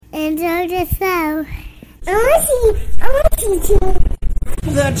Enjoy the show. I want to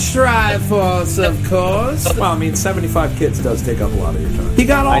The Triforce, of course. Well, I mean, 75 kids does take up a lot of your time. He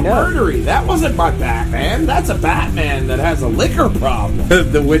got all murdery. That wasn't my Batman. That's a Batman that has a liquor problem.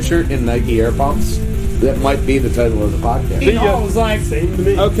 The Witcher in Nike Air Pumps. That might be the title of the podcast. He was like, same to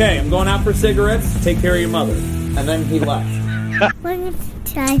me. Okay, I'm going out for cigarettes. Take care of your mother. And then he left.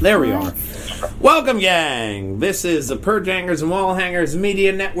 There we are. Welcome, gang. This is the Purge Hangers and Wall Hangers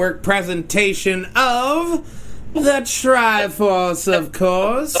Media Network presentation of the Triforce, of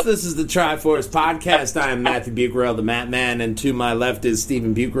course. This is the Triforce podcast. I am Matthew Bucarell, the Mat Man, and to my left is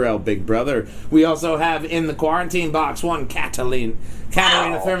Stephen Bucarell, Big Brother. We also have in the quarantine box one Catalina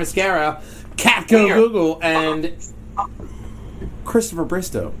Thermoscara, Catco Google, and Christopher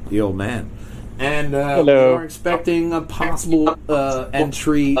Bristow, the old man. And we are expecting a possible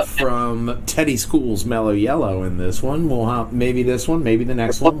entry from Teddy School's Mellow Yellow in this one. We'll have maybe this one, maybe the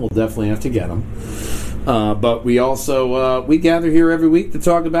next one. We'll definitely have to get them. But we also we gather here every week to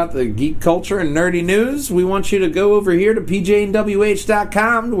talk about the geek culture and nerdy news. We want you to go over here to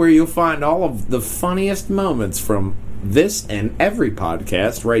pjnwh.com where you'll find all of the funniest moments from this and every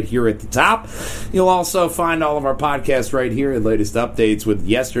podcast right here at the top. You'll also find all of our podcasts right here, the latest updates with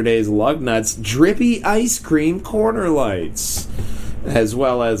yesterday's lug nuts, drippy ice cream corner lights, as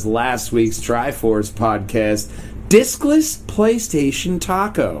well as last week's Triforce podcast, discless PlayStation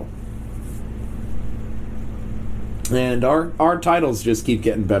Taco. And our titles just keep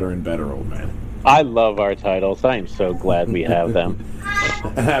getting better and better, old man. I love our titles. I am so glad we have them.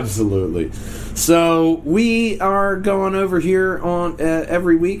 Absolutely. So we are going over here on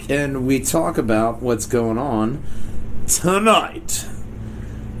every week, and we talk about what's going on tonight.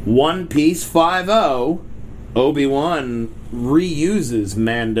 One Piece 5.0. Obi-Wan reuses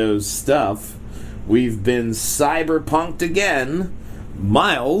Mando's stuff. We've been cyberpunked again.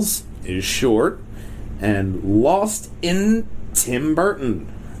 Miles is short. And lost in Tim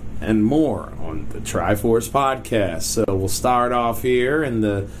Burton. And more on the Triforce podcast. So we'll start off here in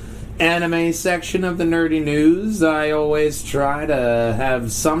the anime section of the nerdy news. I always try to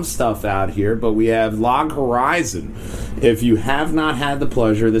have some stuff out here, but we have Log Horizon. If you have not had the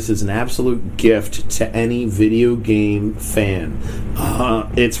pleasure, this is an absolute gift to any video game fan.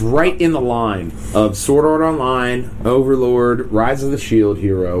 It's right in the line of Sword Art Online, Overlord, Rise of the Shield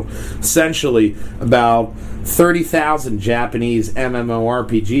Hero. Essentially about 30,000 Japanese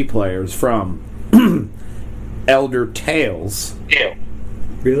MMORPG players from Elder Tales. Yeah.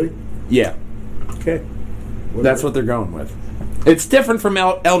 Really? Yeah. Okay. That's what they're going with. It's different from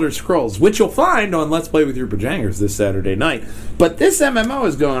Elder Scrolls, which you'll find on Let's Play with Your Pajangers this Saturday night. But this MMO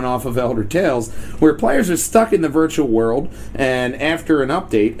is going off of Elder Tales, where players are stuck in the virtual world, and after an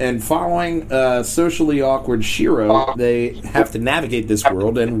update, and following socially awkward Shiro, they have to navigate this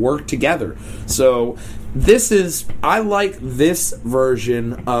world and work together. So I like this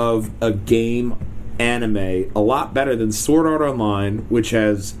version of a game anime a lot better than Sword Art Online, which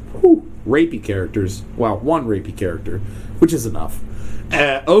has rapey characters. Well, one rapey character, which is enough.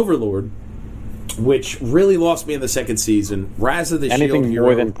 Overlord, which really lost me in the second season. Rise of the Shield Hero. Anything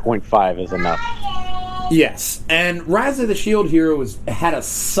more than 0.5 is enough. Yes, and Rise of the Shield Hero had a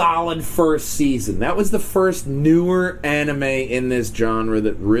solid first season. That was the first newer anime in this genre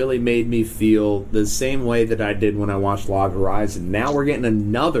that really made me feel the same way that I did when I watched Log Horizon. Now we're getting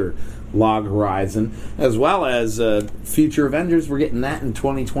another Log Horizon, as well as Future Avengers. We're getting that in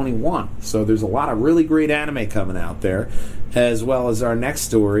 2021. So there's a lot of really great anime coming out there, as well as our next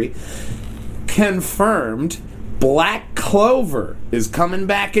story. Confirmed, Black Clover is coming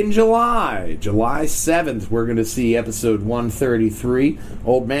back in July. July 7th, we're going to see episode 133.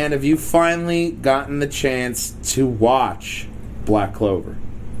 Old man, have you finally gotten the chance to watch Black Clover?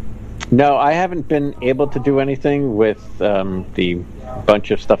 No, I haven't been able to do anything with the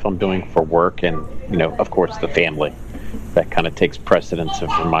bunch of stuff I'm doing for work and, of course, the family. That kind of takes precedence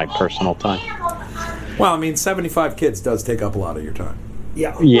over my personal time. Well, I mean, 75 kids does take up a lot of your time.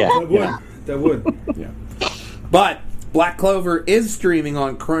 Yeah. That would. Yeah. But Black Clover is streaming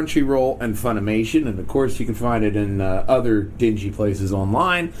on Crunchyroll and Funimation, and of course you can find it in other dingy places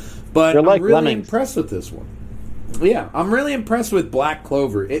online. But They're like I'm really lemmings. impressed with this one. Yeah, I'm really impressed with Black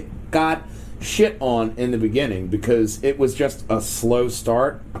Clover. It got shit on in the beginning because it was just a slow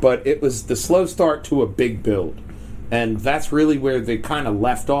start, but it was the slow start to a big build. And that's really where they kind of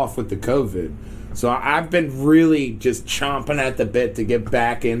left off with the COVID. So I've been really just chomping at the bit to get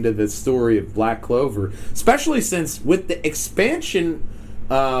back into the story of Black Clover, especially since with the expansion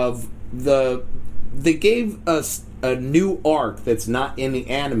of they gave us a new arc that's not in the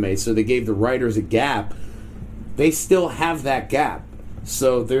anime, so they gave the writers a gap. They still have that gap.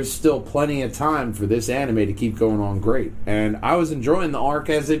 So there's still plenty of time for this anime to keep going on great. And I was enjoying the arc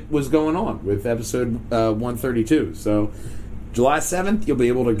as it was going on with episode 132. So July 7th, you'll be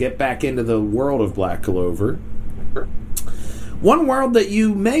able to get back into the world of Black Clover. One world that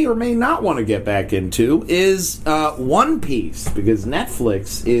you may or may not want to get back into is One Piece, because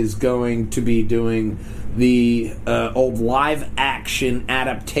Netflix is going to be doing the old live-action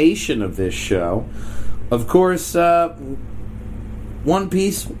adaptation of this show. Of course, One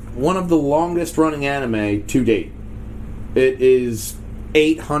Piece, one of the longest-running anime to date. It is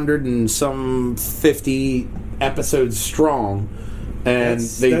 800 and some 50 episodes strong, and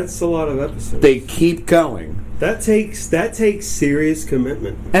that's a lot of episodes. They keep going. That takes serious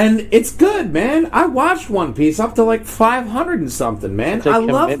commitment. And it's good, man. I watched One Piece up to like 500 and something, man. I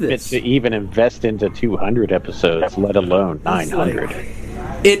love this. To even invest into 200 episodes, let alone 900.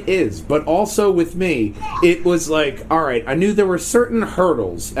 It is, but also with me, it was like, all right, I knew there were certain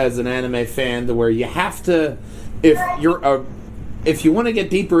hurdles as an anime fan to where you have to, if you want to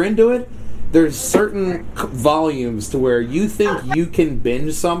get deeper into it, there's certain volumes to where you think you can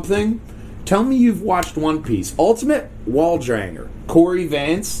binge something. Tell me you've watched One Piece. Ultimate Walldranger, Corey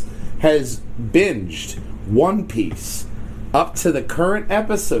Vance, has binged One Piece up to the current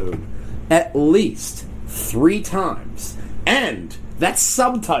episode at least 3 times. And that's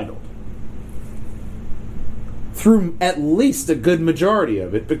subtitled through at least a good majority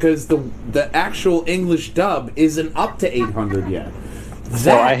of it, because the actual English dub isn't up to 800 yet.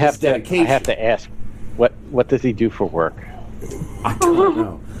 I have to ask, what does he do for work? I don't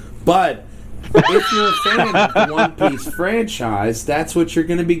know. But if you're a fan of the One Piece franchise, that's what you're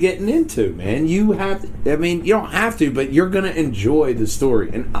going to be getting into, man. You don't have to, but you're going to enjoy the story.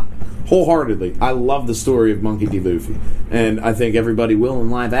 And wholeheartedly, I love the story of Monkey D. Luffy. And I think everybody will in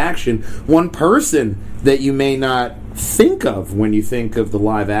live action. One person that you may not think of when you think of the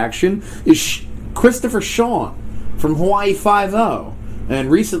live action is Christopher Sean from Hawaii Five-0.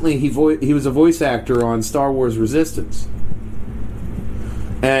 And recently he was a voice actor on Star Wars Resistance.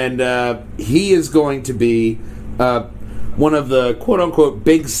 And he is going to be one of the quote-unquote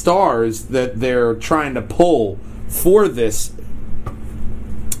big stars that they're trying to pull for this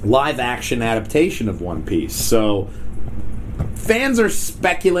live-action adaptation of One Piece. So fans are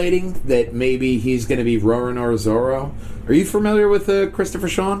speculating that maybe he's going to be Roronoa Zoro. Are you familiar with Christopher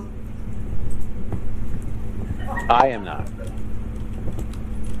Sean? I am not.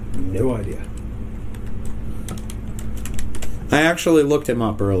 No idea. I actually looked him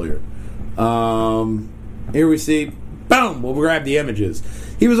up earlier. Here we see, boom, we'll grab the images.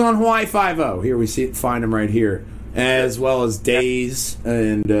 He was on Hawaii Five-0. Here we find him right here, as well as Days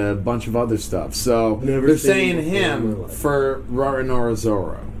and a bunch of other stuff. So they're saying him for Roronoa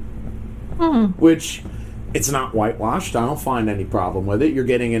Zoro, which it's not whitewashed. I don't find any problem with it. You're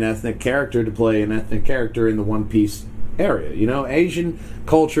getting an ethnic character to play an ethnic character in the One Piece area. You know, Asian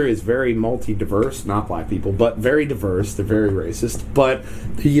culture is very multi-diverse, not black people, but very diverse. They're very racist, but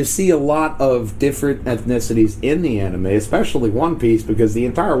you see a lot of different ethnicities in the anime, especially One Piece, because the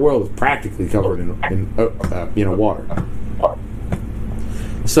entire world is practically covered in water.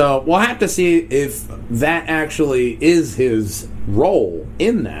 So we'll have to see if that actually is his role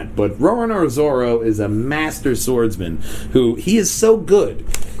in that. But Roronoa Zoro is a master swordsman who, he is so good,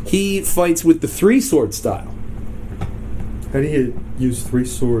 he fights with the 3-sword style. How do you use 3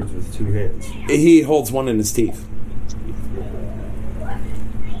 swords with 2 hands? He holds one in his teeth.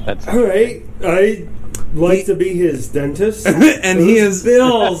 That's all right. I like to be his dentist, and his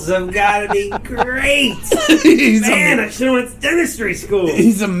bills have got to be great. I should have went to dentistry school.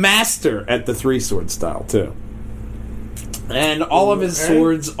 He's a master at the 3-sword style too, and all of his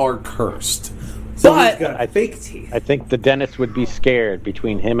swords are cursed. So but he's got fake teeth. I think the dentist would be scared.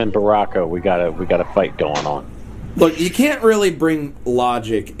 Between him and Baraka, we got a fight going on. Look, you can't really bring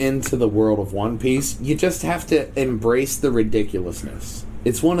logic into the world of One Piece. You just have to embrace the ridiculousness.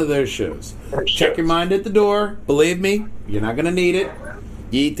 It's one of those shows. Check your mind at the door. Believe me, you're not going to need it.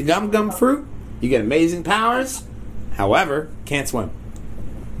 You eat the gum fruit, you get amazing powers. However, can't swim.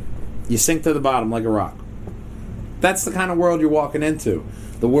 You sink to the bottom like a rock. That's the kind of world you're walking into.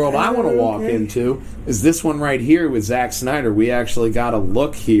 The world I want to walk into is this one right here with Zack Snyder. We actually got a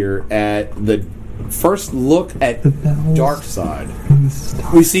look here at the first look at Darkseid.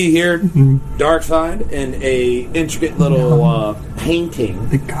 We see here Darkseid in a intricate little painting,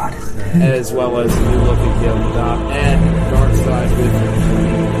 as well as a new look at Gil Dot and Darkseid with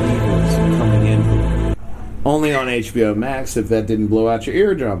coming in here. Only on HBO Max, if that didn't blow out your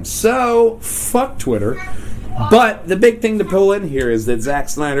eardrums. So fuck Twitter. But the big thing to pull in here is that Zack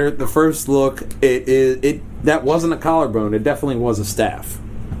Snyder, the first look, it that wasn't a collarbone. It definitely was a staff.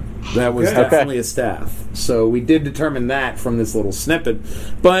 That was definitely a staff. So we did determine that from this little snippet.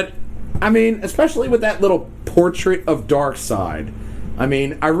 But, I mean, especially with that little portrait of Darkseid, I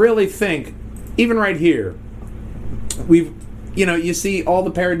mean, I really think, even right here, you see all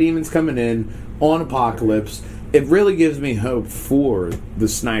the parademons coming in on Apocalypse. It really gives me hope for the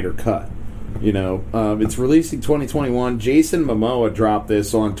Snyder Cut. It's releasing 2021. Jason Momoa dropped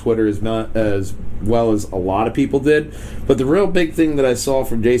this on Twitter as well as a lot of people did. But the real big thing that I saw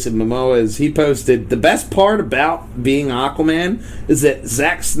from Jason Momoa is he posted, the best part about being Aquaman is that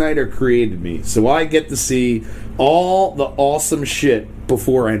Zack Snyder created me. So I get to see all the awesome shit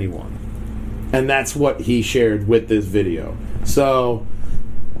before anyone. And that's what he shared with this video. So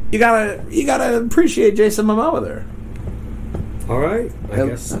you gotta appreciate Jason Momoa there. All right, I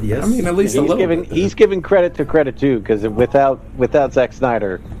guess yes. I mean, at least he's giving credit to credit too, because without Zack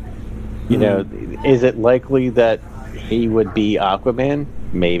Snyder, is it likely that he would be Aquaman?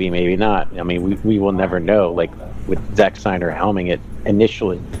 Maybe, maybe not. I mean, we will never know. Like with Zack Snyder helming it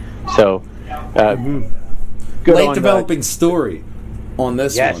initially, so good late on, developing story on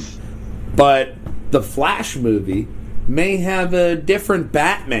this one. But the Flash movie may have a different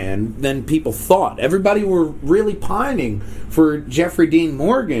Batman than people thought. Everybody were really pining for Jeffrey Dean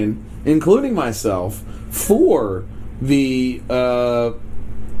Morgan, including myself, for the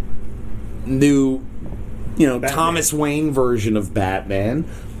new, Thomas Wayne version of Batman.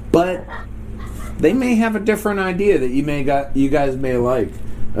 But they may have a different idea that you guys may like.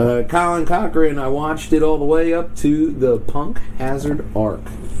 Colin Cochran, I watched it all the way up to the Punk Hazard arc.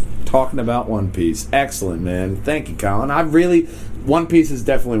 Talking about One Piece. Excellent, man. Thank you, Colin. One Piece is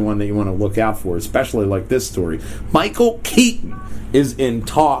definitely one that you want to look out for, especially like this story. Michael Keaton is in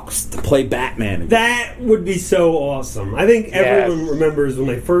talks to play Batman again. That would be so awesome. I think everyone remembers when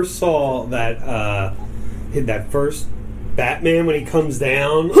they first saw that first Batman when he comes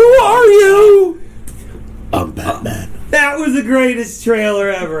down. Who are you? I'm Batman. That was the greatest trailer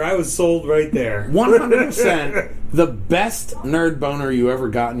ever. I was sold right there. 100%. The best nerd boner you ever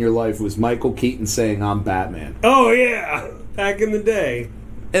got in your life was Michael Keaton saying, I'm Batman. Oh, yeah. Back in the day.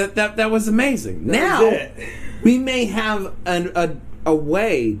 That was amazing. Now, we may have a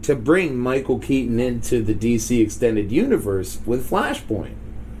way to bring Michael Keaton into the DC Extended Universe with Flashpoint.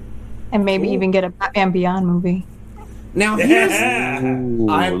 And maybe even get a Batman Beyond movie. Now,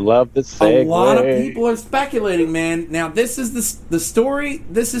 I love the segue. A lot of people are speculating, man. Now, this is the story.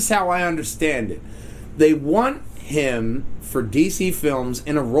 This is how I understand it. They want him for DC Films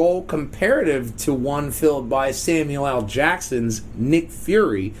in a role comparative to one filled by Samuel L. Jackson's Nick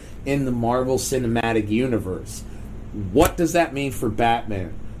Fury in the Marvel Cinematic Universe. What does that mean for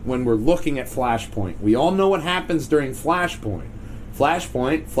Batman when we're looking at Flashpoint? We all know what happens during Flashpoint.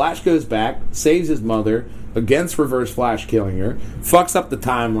 Flash goes back, saves his mother against Reverse Flash killing her, fucks up the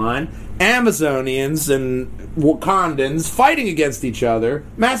timeline, Amazonians and Wakandans fighting against each other,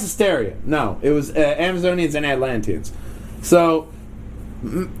 mass hysteria. No, it was Amazonians and Atlanteans. So,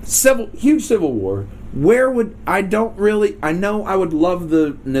 huge civil war. I know I would love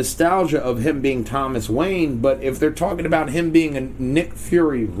the nostalgia of him being Thomas Wayne, but if they're talking about him being a Nick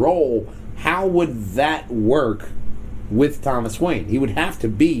Fury role, how would that work with Thomas Wayne? He would have to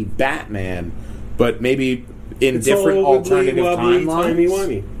be Batman, but maybe in different alternative timelines.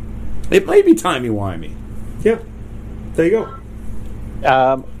 Timey-wimey. It may be timey-wimey. Yeah. There you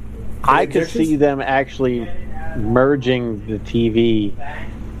go. I could see them actually merging the TV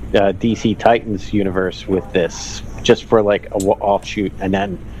DC Titans universe with this, just for like a offshoot and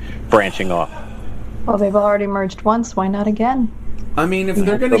then branching off. Well, they've already merged once. Why not again? I mean, if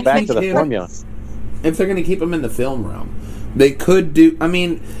they're going to back to the formula, if they're going to keep him in the film realm, they could do. I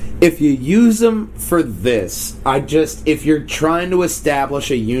mean, if you use them for this, if you're trying to establish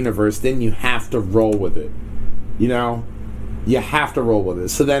a universe, then you have to roll with it. You have to roll with it.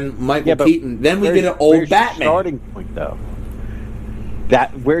 So then Michael Keaton, then we get an old Batman. Starting point, though.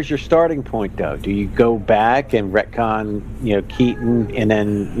 Where's your starting point, though? Do you go back and retcon, Keaton and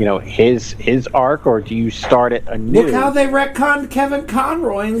then, his arc, or do you start it anew? Look how they retconned Kevin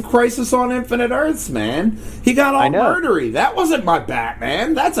Conroy in Crisis on Infinite Earths, man. He got all murdery. That wasn't my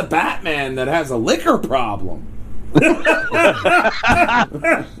Batman. That's a Batman that has a liquor problem. But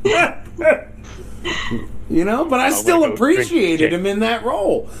I still appreciated him in that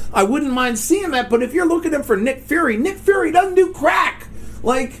role. I wouldn't mind seeing that, but if you're looking at him for Nick Fury doesn't do crack.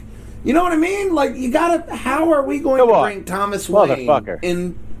 Like, you know what I mean? Like, you gotta. How are we going to bring Thomas Wayne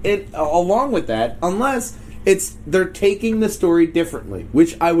in along with that? Unless they're taking the story differently,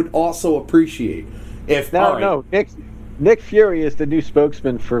 which I would also appreciate. Nick Fury is the new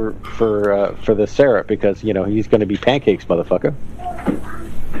spokesman for the syrup because he's going to be pancakes, motherfucker.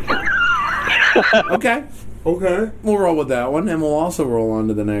 Okay. Okay. We'll roll with that one, and we'll also roll on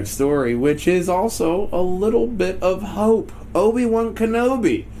to the next story, which is also a little bit of hope. Obi-Wan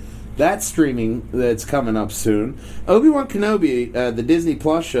Kenobi. That's streaming that's coming up soon. Obi-Wan Kenobi, the Disney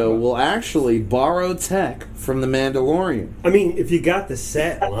Plus show, will actually borrow tech from The Mandalorian. I mean, if you got the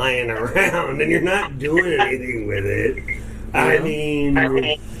set lying around and you're not doing anything with it, I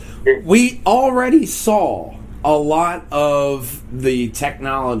mean... We already saw a lot of the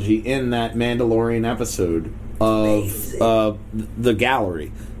technology in that Mandalorian episode of the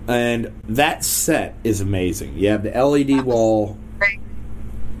gallery. And that set is amazing. You have the LED wall...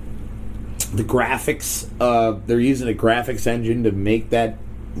 The graphics, they're using a graphics engine to make that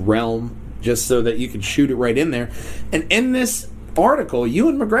realm just so that you can shoot it right in there. And in this article,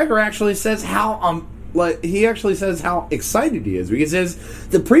 Ewan McGregor actually says how excited he is, because he says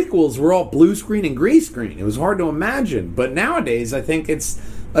the prequels were all blue screen and green screen. It was hard to imagine, but nowadays I think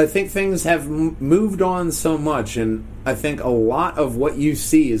things have moved on so much, and I think a lot of what you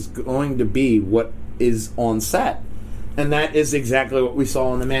see is going to be what is on set, and that is exactly what we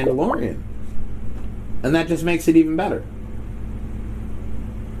saw in The Mandalorian. And that just makes it even better.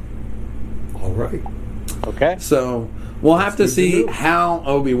 All right. Okay. So we'll have to see how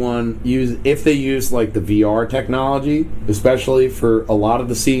Obi-Wan if they use like the VR technology, especially for a lot of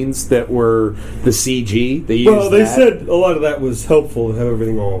the scenes that were the CG. They said a lot of that was helpful to have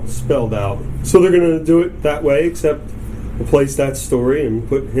everything all spelled out. So they're going to do it that way, except replace that story and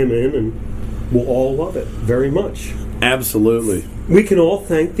put him in, and we'll all love it very much. Absolutely. We can all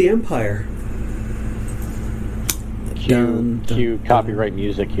thank the Empire. Cue copyright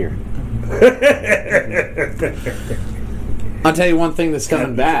music here. I'll tell you one thing that's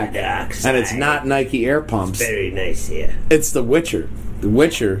coming back, and it's not Nike Air Pumps. Very nice here. It's The Witcher. The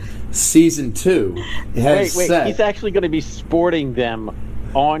Witcher Season 2 has Wait, set. he's actually going to be sporting them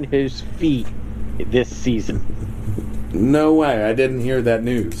on his feet this season. No way, I didn't hear that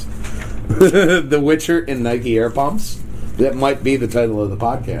news. The Witcher in Nike Air Pumps? That might be the title of the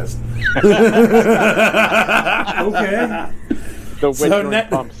podcast. Okay. The Witcher in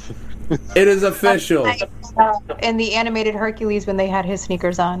pumps. It is official. In the animated Hercules when they had his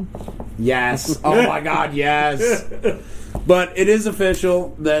sneakers on. Yes. Oh my God, yes. But it is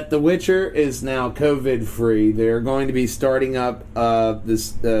official that The Witcher is now COVID free. They're going to be starting up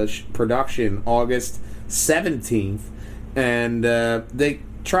this production August 17th, and they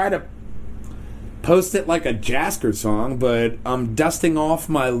try to post it like a Jasker song, but I'm dusting off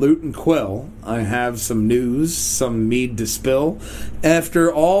my lute and quill. I have some news, some mead to spill.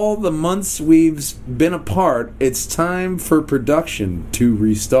 After all the months we've been apart, it's time for production to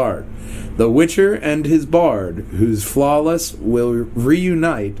restart. The Witcher and his bard, who's flawless, will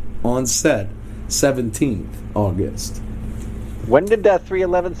reunite on set 17th August. When did that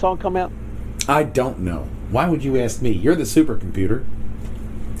 311 song come out? I don't know. Why would you ask me? You're the supercomputer.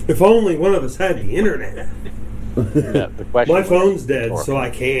 If only one of us had the internet. Yeah, the question My phone's dead, so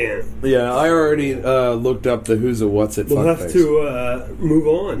I can't. Yeah, I already looked up the who's a what's it. We'll have to move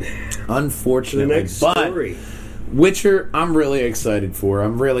on. Unfortunately, to the next story. Witcher, I'm really excited for.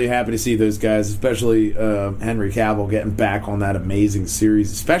 I'm really happy to see those guys, especially Henry Cavill, getting back on that amazing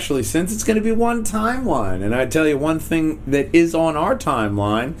series, especially since it's going to be one timeline. And I tell you one thing that is on our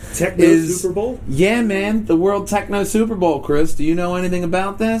timeline Techno is Super Bowl? Yeah, man, the World Techno Super Bowl, Chris. Do you know anything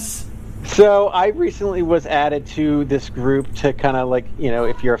about this? So I recently was added to this group to kind of like,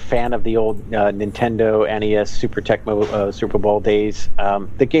 if you're a fan of the old Nintendo NES Super Tecmo Super Bowl days,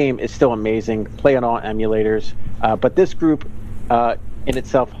 the game is still amazing, playing on emulators. But this group in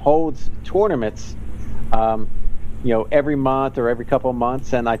itself holds tournaments, every month or every couple of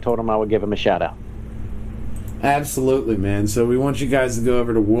months, and I told them I would give them a shout out. Absolutely, man. So we want you guys to go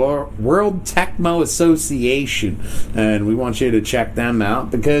over to World Tecmo Association, and we want you to check them out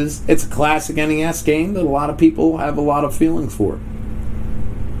because it's a classic NES game that a lot of people have a lot of feelings for.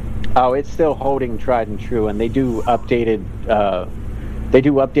 Oh, it's still holding tried and true, and they do updated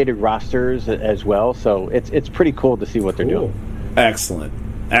rosters as well. So it's pretty cool to see what they're doing. Excellent.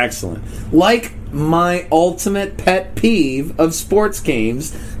 Like my ultimate pet peeve of sports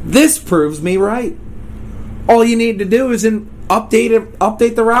games, this proves me right. All you need to do is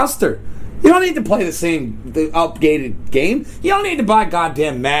update the roster. You don't need to play the updated game. You don't need to buy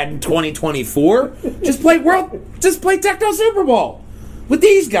goddamn Madden 2024. Just play Tecmo Super Bowl with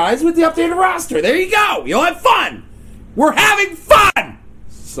these guys with the updated roster. There you go. You'll have fun. We're having fun.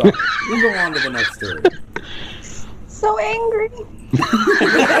 So we'll go on to the next story. So angry.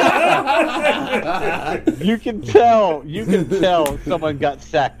 You can tell someone got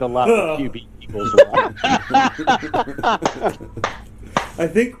sacked a lot with QB Eagles. I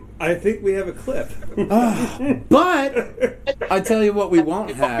think we have a clip. But I tell you what we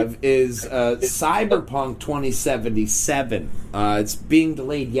won't have is Cyberpunk 2077. It's being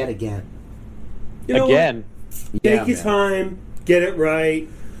delayed yet again. You know Again. what? Take your time, get it right.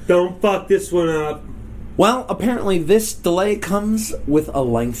 Don't fuck this one up. Well, apparently this delay comes with a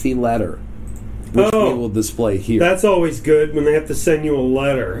lengthy letter, which we will display here. That's always good when they have to send you a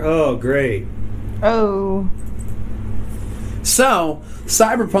letter. Oh, great. Oh. So,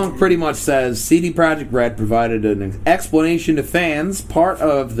 Cyberpunk pretty much says CD Projekt Red provided an explanation to fans. Part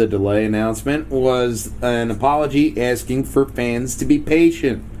of the delay announcement was an apology asking for fans to be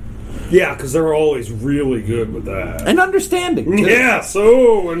patient. Yeah, because they're always really good with that. And understanding. Too. Yeah,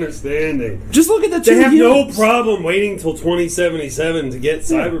 so understanding. Just look at the two They have humans. no problem waiting till 2077 to get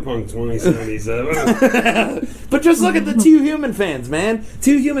Cyberpunk 2077. But just look at the two human fans, man.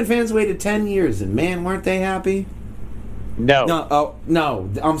 Two human fans waited 10 years, and man, weren't they happy? No. No,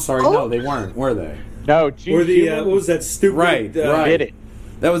 I'm sorry, no, they weren't, were they? No. Or the what was that stupid? Right. Did it.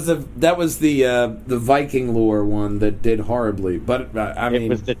 That was the Viking lore one that did horribly, but I mean, It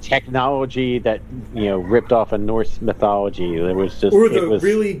was the technology that ripped off a Norse mythology. It was just. Or the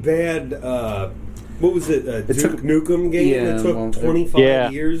really bad. What was it? Duke Nukem game that took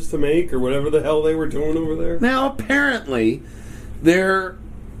 25 years to make, or whatever the hell they were doing over there. Now apparently, they're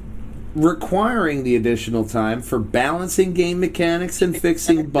requiring the additional time for balancing game mechanics and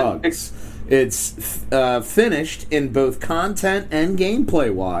fixing bugs. It's finished in both content and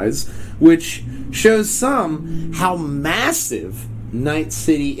gameplay wise, which shows some how massive Night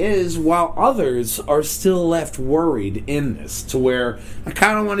City is, while others are still left worried in this, to where I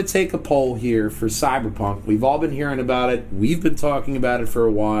kind of want to take a poll here for Cyberpunk. We've all been hearing about it. We've been talking about it for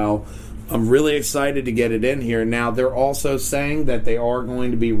a while. I'm really excited to get it in here. Now, they're also saying that they are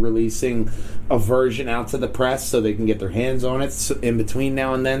going to be releasing a version out to the press so they can get their hands on it in between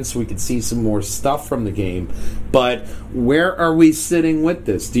now and then so we can see some more stuff from the game. But where are we sitting with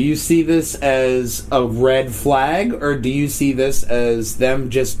this? Do you see this as a red flag, or do you see this as them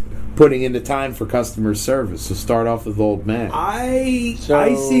just putting in the time for customer service? So start off with Old Man. I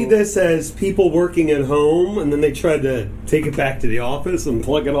see this as people working at home, and then they tried to take it back to the office and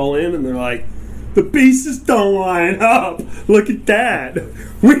plug it all in, and they're like, the pieces don't line up. Look at that.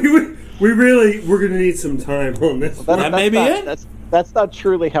 We're going to need some time on this. Well, that may be it. That's not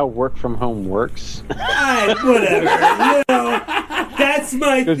truly how work from home works. Whatever. That's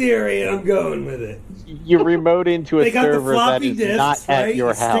my theory, and I'm going with it. You remote into a They got the server that floppy is disks, not right? at your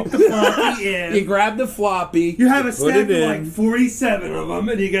You house. Stick the floppy in. You grab the floppy. You have a put stack it of in. like 47 of them,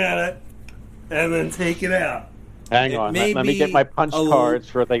 and you got it, and then take it out. Hang on, let me get my punch cards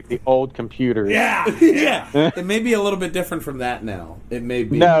for like the old computers. Yeah, Yeah, it may be a little bit different from that now. It may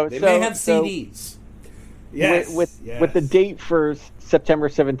be. No, they so- may have so- CDs. yes. With the date for September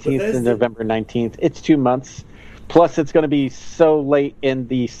 17th Bethesda. and November 19th, it's 2 months. Plus, it's going to be so late in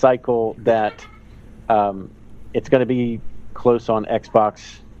the cycle that it's going to be close on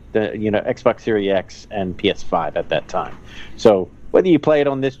Xbox, Xbox Series X and PS5 at that time. So whether you play it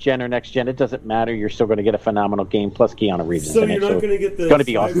on this gen or next gen, it doesn't matter. You're still going to get a phenomenal game plus Keanu Reeves. So in you're it, not going to get the it's going to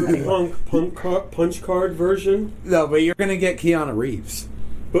be awesome anyway. Cyberpunk punch card version? No, but you're going to get Keanu Reeves.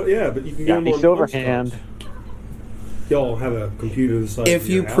 But you can get Got them me on Silverhand. punch cards. Y'all have a computer the size If of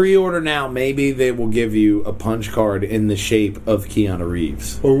you your house? pre-order now, maybe they will give you a punch card in the shape of Keanu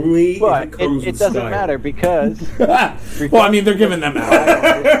Reeves. Only But if it comes it with doesn't style. matter because Well, I mean, they're giving them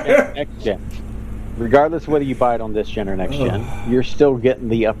out. next gen. Regardless of whether you buy it on this gen or next gen, you're still getting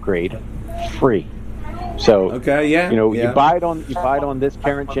the upgrade free. So Okay, yeah. you yeah. buy it on this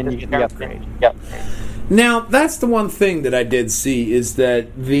current gen, you get the upgrade. Yep. Now, that's the one thing that I did see is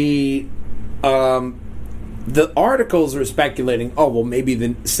that the articles were speculating, oh, well,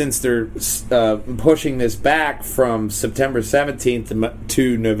 maybe since they're pushing this back from September 17th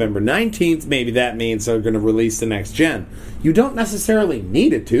to November 19th, maybe that means they're going to release the next gen. You don't necessarily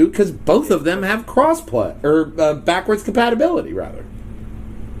need it to, because both of them have cross-play, or backwards compatibility, rather.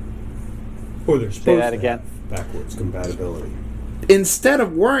 Or they're supposed that to again. have backwards compatibility. Instead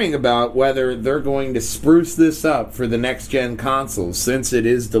of worrying about whether they're going to spruce this up for the next gen consoles, since it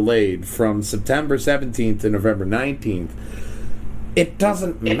is delayed from September 17th to November 19th, it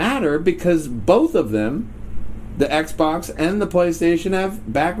doesn't matter because both of them, the Xbox and the PlayStation,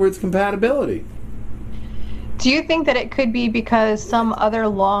 have backwards compatibility. Do you think that it could be because some other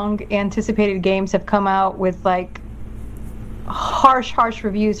long anticipated games have come out with like harsh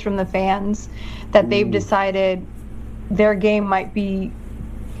reviews from the fans that they've decided their game might be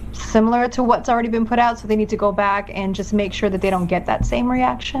similar to what's already been put out, so they need to go back and just make sure that they don't get that same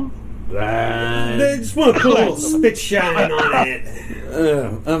reaction. They just want to put a little spit shine on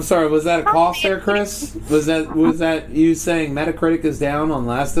it. I'm sorry, was that a cough there, Chris? Was that you saying Metacritic is down on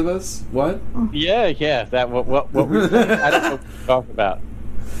Last of Us? What? Yeah. That what we're saying. I don't know what to talk about.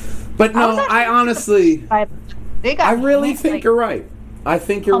 But no, I honestly, I really think like, you're right. I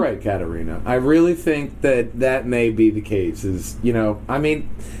think you're right, Katarina. I really think that may be the case. I mean,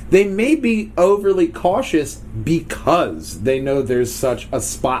 they may be overly cautious because they know there's such a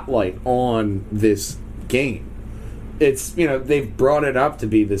spotlight on this game. It's, they've brought it up to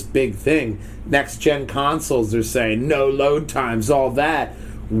be this big thing. Next-gen consoles, they're saying, no load times, all that.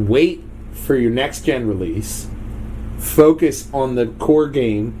 Wait for your next-gen release. Focus on the core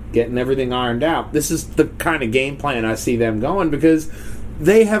game, getting everything ironed out. This is the kind of game plan I see them going, because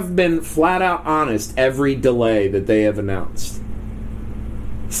they have been flat out honest every delay that they have announced.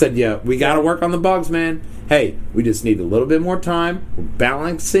 Said, yeah, we got to work on the bugs, man. Hey, we just need a little bit more time. We're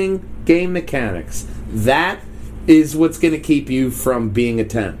balancing game mechanics. That is what's going to keep you from being a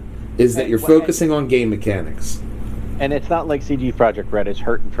 10, is that you're focusing on game mechanics. And it's not like CG Projekt Red is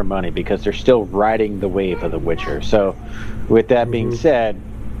hurting for money, because they're still riding the wave of The Witcher. So, with that being said,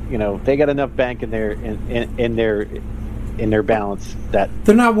 they got enough bank in their balance that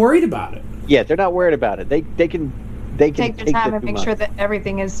they're not worried about it. Yeah, they're not worried about it. They can take their time and make sure that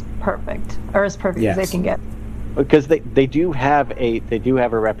everything is perfect, or as perfect as they can get. Because they do have a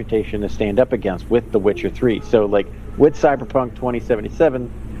reputation to stand up against with The Witcher 3. So, like with Cyberpunk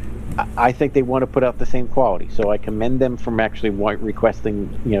 2077. I think they want to put out the same quality, so I commend them from actually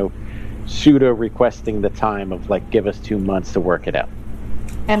requesting, pseudo requesting the time of give us 2 months to work it out,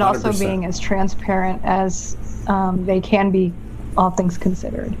 and also 100%. Being as transparent as they can be, all things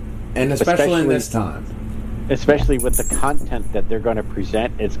considered, and especially in this time, especially with the content that they're going to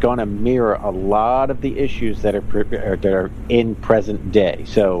present, it's going to mirror a lot of the issues that are in present day.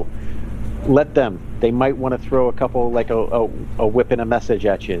 So let them. They might want to throw a couple, a whip and a message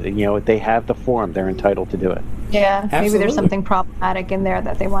at you. They have the forum. They're entitled to do it. Yeah, absolutely. Maybe there's something problematic in there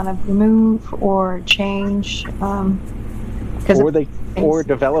that they want to remove or change. Or a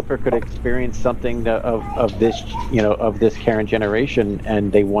developer could experience something of this current generation,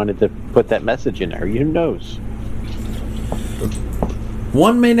 and they wanted to put that message in there. Who knows?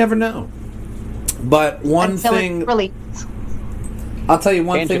 One may never know. But one Until thing... Really. I'll tell you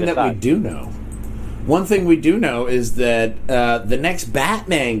one thing that we do know. One thing we do know is that the next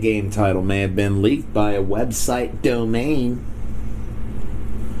Batman game title may have been leaked by a website domain.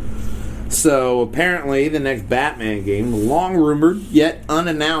 So apparently the next Batman game, the long-rumored yet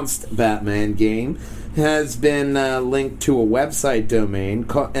unannounced Batman game, has been linked to a website domain,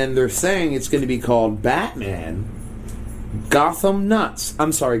 and they're saying it's going to be called Batman Gotham Knights.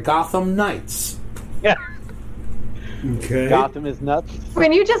 Yeah. Okay. Gotham is nuts.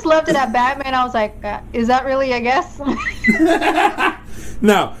 When you just left it at Batman, I was like, is that really a guess?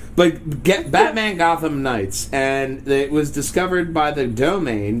 No, but get Batman Gotham Knights, and it was discovered by the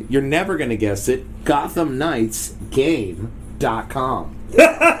domain, you're never going to guess it, GothamKnightsGame.com.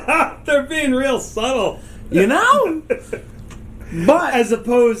 They're being real subtle. But as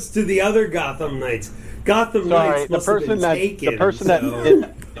opposed to the other Gotham Knights. Gotham Knights must have been taken.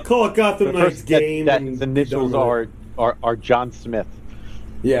 Call it Gotham Knights Game. That initials are John Smith.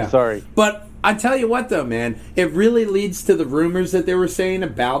 Yeah. Sorry. But I tell you what, though, man, it really leads to the rumors that they were saying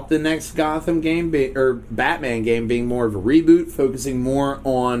about the next Gotham game, or Batman game, being more of a reboot, focusing more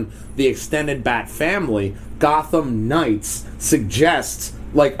on the extended Bat family. Gotham Knights suggests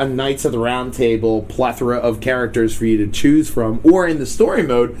a Knights of the Round Table plethora of characters for you to choose from, or in the story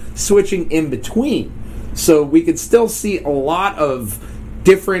mode, switching in between. So we could still see a lot of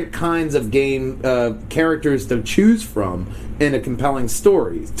different kinds of game characters to choose from in a compelling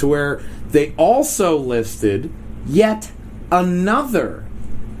story, to where they also listed yet another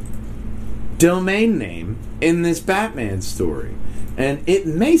domain name in this Batman story. And it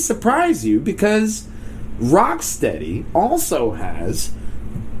may surprise you, because Rocksteady also has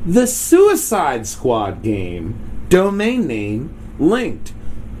the Suicide Squad game domain name linked.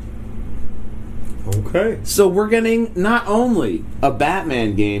 Okay. So we're getting not only a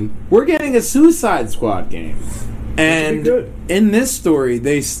Batman game, we're getting a Suicide Squad game. And in this story,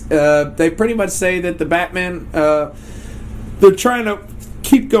 they pretty much say that the Batman, they're trying to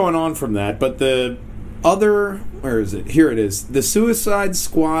keep going on from that, but the other, where is it? Here it is. The Suicide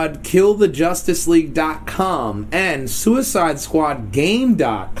Squad KillTheJusticeLeague.com and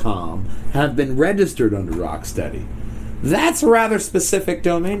SuicideSquadGame.com have been registered under Rocksteady. That's a rather specific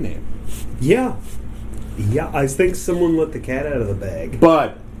domain name. Yeah. Yeah, I think someone let the cat out of the bag.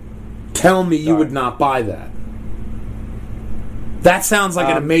 But tell me you would not buy that. That sounds like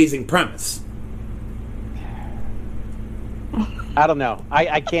an amazing premise. I don't know.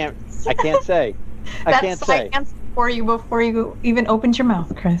 I can't say. I can't say. That's answer for you before you even opened your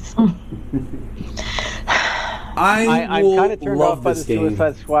mouth, Chris. I'm kind of turned off by the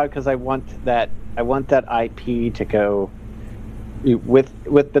Suicide Squad because I want that IP to go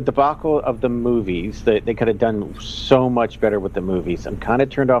with the debacle of the movies. They could have done so much better with the movies. I'm kind of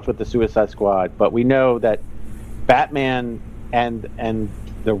turned off with the Suicide Squad, but we know that Batman and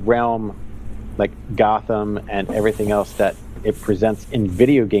the realm, like Gotham and everything else that it presents in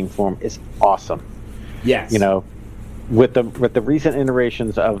video game form, is awesome. Yes. You know, with the recent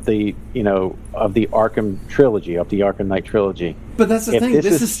iterations of the Arkham trilogy, of the Arkham Knight trilogy. But that's the thing.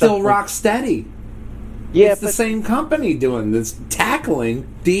 This is still Rocksteady. Yeah, it's the same company doing this, tackling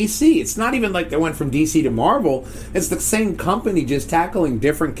DC. It's not even like they went from DC to Marvel. It's the same company just tackling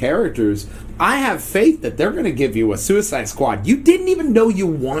different characters. I have faith that they're going to give you a Suicide Squad you didn't even know you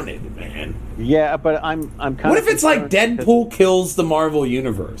wanted, man. Yeah, but I'm kind of... What if it's like Deadpool kills the Marvel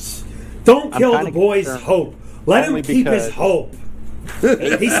Universe? Don't kill the boy's hope. Let him keep his hope.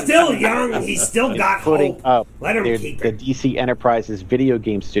 He's still young. He's still got hope. Let him keep it. The DC Enterprises video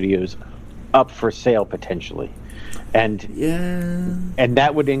game studios up for sale potentially, and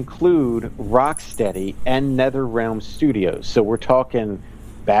that would include Rocksteady and NetherRealm Studios. So we're talking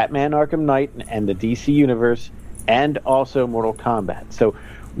Batman: Arkham Knight and the DC universe, and also Mortal Kombat. So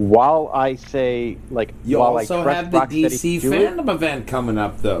while I say you also have the DC fandom event coming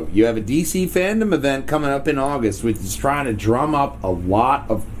up, though. You have a DC fandom event coming up in August, which is trying to drum up a lot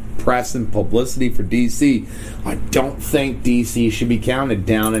of press and publicity for DC. I don't think DC should be counted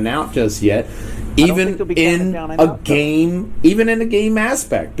down and out just yet, even in a game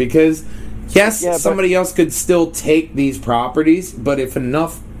aspect, because somebody else could still take these properties, but if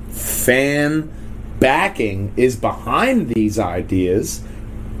enough fan backing is behind these ideas,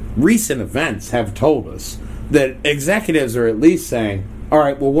 recent events have told us that executives are at least saying, all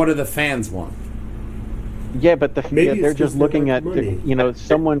right, well, what do the fans want? Yeah, but they're just looking at,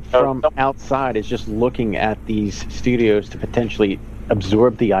 someone from outside is just looking at these studios to potentially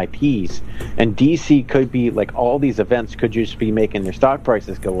absorb the IPs. And DC could be, like, all these events could just be making their stock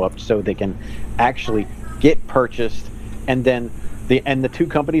prices go up so they can actually get purchased. And then the two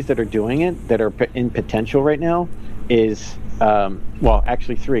companies that are doing it, that are in potential right now, is,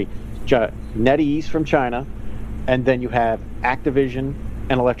 actually three. NetEase from China, and then you have Activision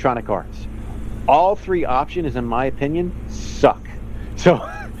and Electronic Arts. All three options, in my opinion, suck. So,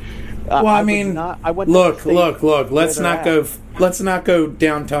 look. Let's not go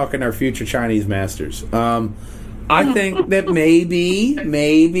down talking our future Chinese masters. I think that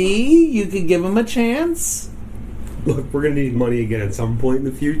maybe you could give them a chance. Look, we're gonna need money again at some point in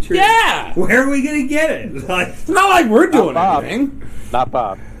the future. Yeah, where are we gonna get it? It's not like we're doing anything. Not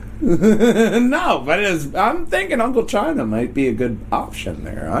Bob. No, but I'm thinking Uncle China might be a good option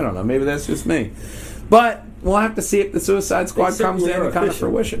there. I don't know. Maybe that's just me. But we'll have to see if the Suicide Squad comes in kind of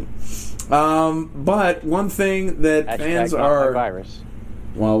fruition. But one thing that fans are...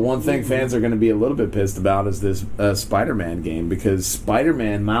 Well, one thing fans are going to be a little bit pissed about is this Spider-Man game, because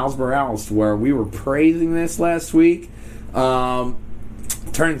Spider-Man Miles Morales, where we were praising this last week,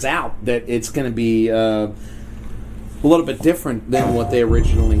 turns out that it's going to be... a little bit different than what they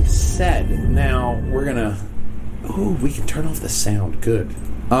originally said. Now, we're gonna... Ooh, we can turn off the sound. Good.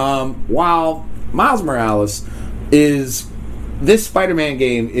 While Miles Morales is... This Spider-Man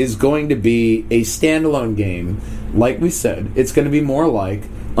game is going to be a standalone game. Like we said, it's going to be more like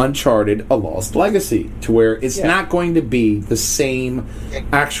Uncharted: A Lost Legacy, to where it's not going to be the same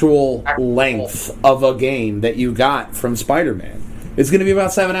actual length of a game that you got from Spider-Man. It's going to be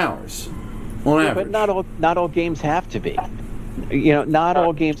about 7 hours. But not all games have to be. Not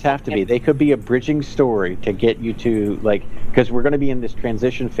all games have to be. They could be a bridging story to get you to, because we're going to be in this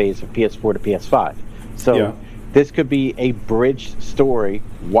transition phase of PS4 to PS5. So this could be a bridge story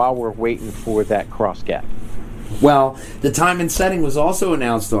while we're waiting for that cross gap. Well, the time and setting was also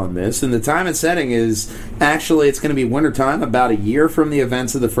announced on this, and the time and setting is actually, it's going to be wintertime, about a year from the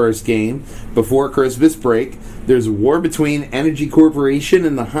events of the first game, before Christmas break. There's a war between Energy Corporation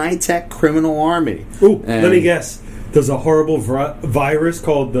and the high-tech criminal army. Ooh, let me guess. There's a horrible virus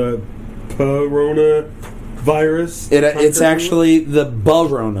called the Corona virus. It's actually the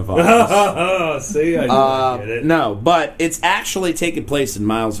Barona virus. See, I get it. No, but it's actually taking place in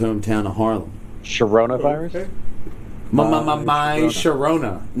Miles' hometown of Harlem. Sharona virus? Okay. My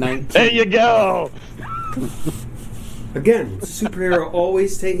Sharona. 19. There you go! Again, superhero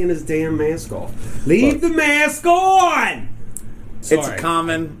always taking his damn mask off. Leave the mask on! Sorry. It's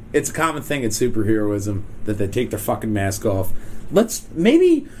a common thing in superheroism that they take their fucking mask off. Let's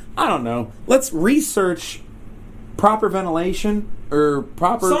research proper ventilation or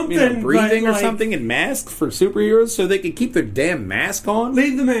proper breathing or something in masks for superheroes so they can keep their damn mask on.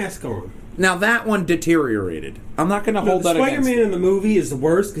 Leave the mask on. Now that one deteriorated. I'm not going to hold that against Spider-Man in the movie is the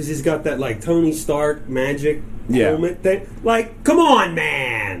worst because he's got that like Tony Stark magic helmet thing. Like, come on,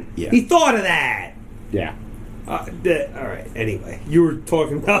 man! Yeah. He thought of that. Yeah. All right. Anyway, you were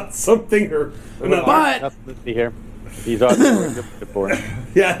talking about something or another. But Let's see here. These are the droids for it.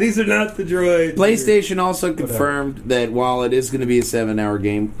 Yeah, these are not the droids. PlayStation also confirmed that while it is going to be a 7-hour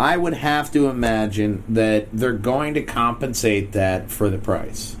game, I would have to imagine that they're going to compensate that for the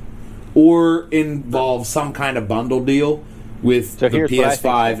price. Or involve some kind of bundle deal with the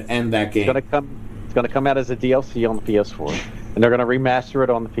PS5 and that game. It's going to come out as a DLC on the PS4, and they're going to remaster it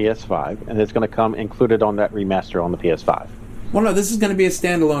on the PS5, and it's going to come included on that remaster on the PS5. Well, no, this is going to be a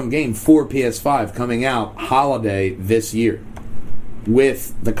standalone game for PS5 coming out holiday this year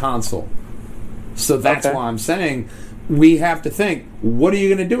with the console. So that's why I'm saying we have to think, what are you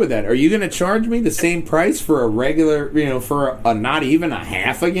going to do with that? Are you going to charge me the same price for a regular, for a not even a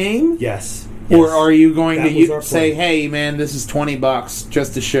half a game? Yes. Or are you going to say, hey, man, this is $20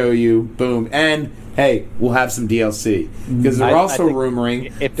 just to show you, boom, and hey, we'll have some DLC. Because they're also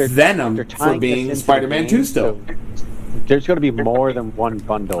rumoring Venom for being Spider-Man 2 still. So there's going to be more than one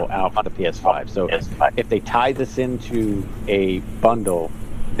bundle out for the PS5. So if they tie this into a bundle,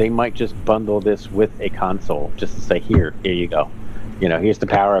 they might just bundle this with a console just to say, here you go. Here's the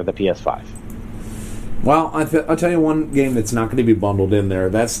power of the PS5. Well, I'll tell you one game that's not going to be bundled in there.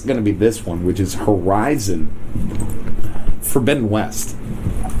 That's going to be this one, which is Horizon Forbidden West.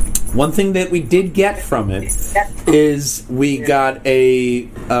 One thing that we did get from it is we got a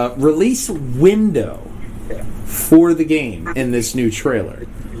release window for the game in this new trailer.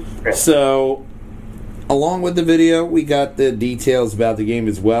 So, along with the video, we got the details about the game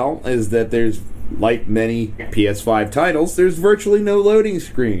as well, is that there's, like many PS5 titles, there's virtually no loading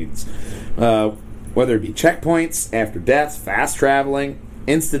screens. Whether it be checkpoints, after deaths, fast traveling,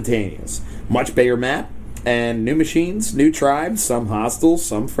 instantaneous. Much bigger map, and new machines, new tribes, some hostile,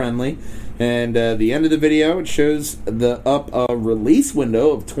 some friendly. And the end of the video, it shows a release window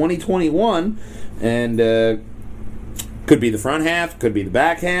of 2021, and could be the front half, could be the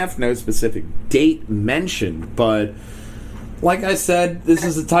back half, no specific date mentioned, but like I said, this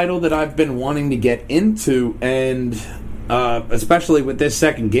is a title that I've been wanting to get into, and especially with this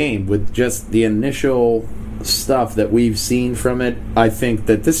second game, with just the initial stuff that we've seen from it, I think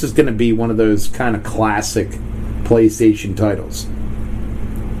that this is going to be one of those kind of classic PlayStation titles.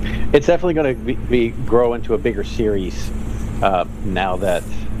 It's definitely going to grow into a bigger series now that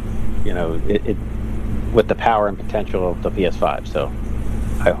it with the power and potential of the PS5. So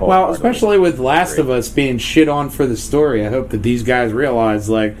I hope. Well, especially with Last of Us being shit on for the story, I hope that these guys realize,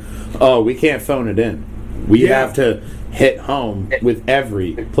 we can't phone it in. We have to hit home with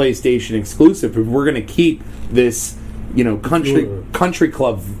every PlayStation exclusive if we're going to keep this, country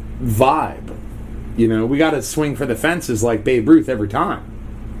club vibe. We got to swing for the fences like Babe Ruth every time.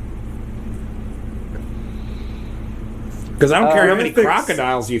 Because I don't care how many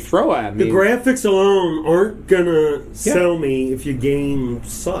crocodiles you throw at me. The graphics alone aren't going to sell me if your game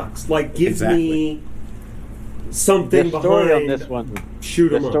sucks. Give me something the story behind on this one.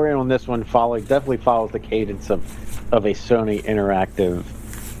 Shoot 'em the story on this one definitely follows the cadence of a Sony interactive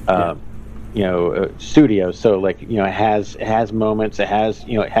studio. So it has moments, it has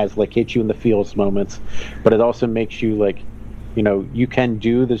hit you in the feels moments, but it also makes you you can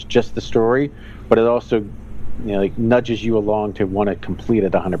do this just the story, but it also nudges you along to want to complete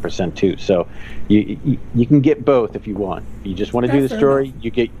it 100% too. So you can get both if you want. You just want to do the story, you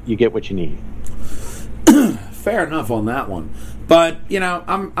get what you need. Fair enough on that one. But,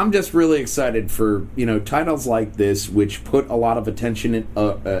 I'm just really excited for, titles like this, which put a lot of attention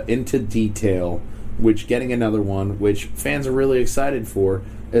into detail, which getting another one, which fans are really excited for,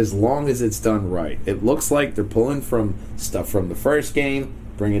 as long as it's done right. It looks like they're pulling from stuff from the first game,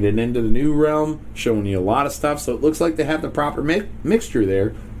 bringing it into the new realm, showing you a lot of stuff, so it looks like they have the proper mixture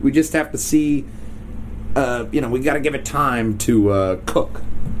there. We just have to see, we got to give it time to cook.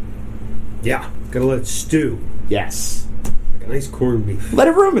 Yeah, gotta let it stew. Yes. Like a nice corned beef. Let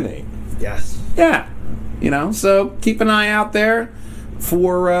it ruminate. Yes. Yeah. So keep an eye out there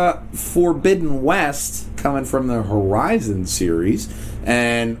for Forbidden West coming from the Horizon series.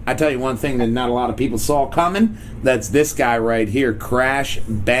 And I tell you one thing that not a lot of people saw coming. That's this guy right here. Crash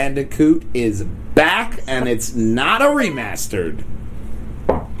Bandicoot is back, and it's not a remastered.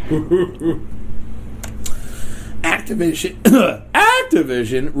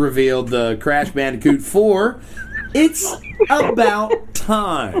 Activision revealed the Crash Bandicoot 4. It's about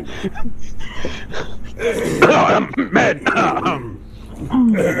time. Man,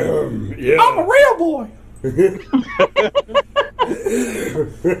 Yeah. I'm a real boy.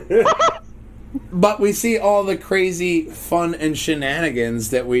 But we see all the crazy fun and shenanigans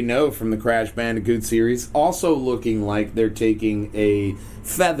that we know from the Crash Bandicoot series also looking like they're taking a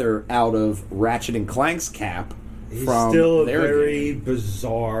feather out of Ratchet and Clank's cap. He's from still a their very game.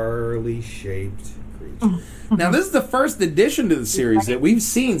 bizarrely shaped creature. Now, this is the first addition to the series that we've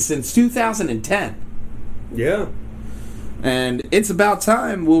seen since 2010. Yeah. And it's about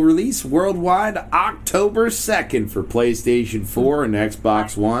time. Will release worldwide October 2nd for PlayStation 4 and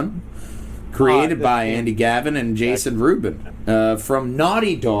Xbox One. Created by Andy Gavin and Jason Rubin from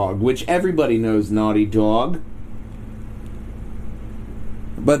Naughty Dog, which everybody knows Naughty Dog.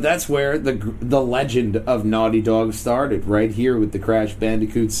 But that's where the legend of Naughty Dog started, right here with the Crash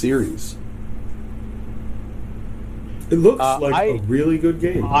Bandicoot series. It looks like a really good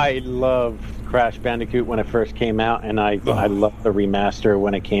game. I love Crash Bandicoot when it first came out, and I love the remaster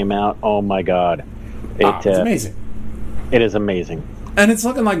when it came out. Oh my god. It's amazing. It is amazing. And it's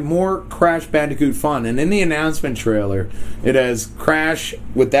looking like more Crash Bandicoot fun. And in the announcement trailer, it has Crash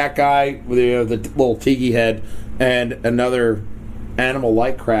with that guy with the little tiki head and another animal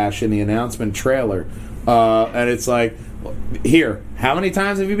like Crash in the announcement trailer. And it's like, here, how many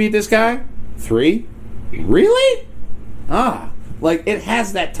times have you beat this guy? 3? Really? Like, it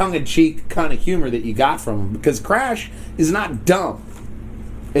has that tongue-in-cheek kind of humor that you got from him, because Crash is not dumb.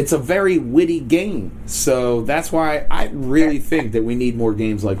 It's a very witty game. So that's why I really think that we need more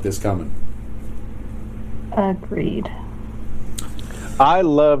games like this coming. Agreed. I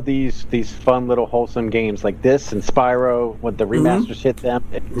love these fun little wholesome games like this and Spyro. When the remasters hit them,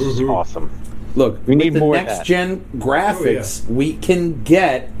 it's just awesome. Look, we need with the more of next gen graphics, we can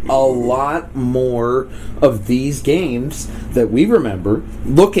get a lot more of these games that we remember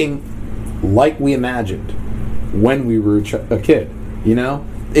looking like we imagined when we were a kid. You know?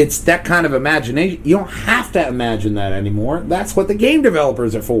 It's that kind of imagination. You don't have to imagine that anymore. That's what the game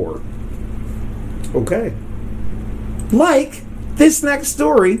developers are for. Okay. Like this next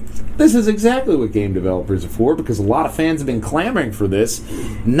story, this is exactly what game developers are for, because a lot of fans have been clamoring for this.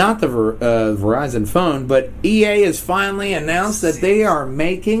 Not the Verizon phone, but EA has finally announced that they are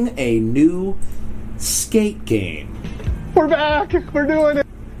making a new skate game. We're back! We're doing it!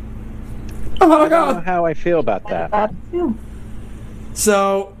 Oh my I don't god! know how I feel about that.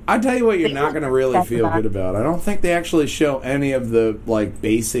 So, I tell you what you're not going to really feel good about. I don't think they actually show any of the, like,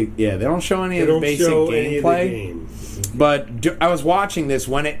 basic... Yeah, they don't show any of the basic gameplay. But I was watching this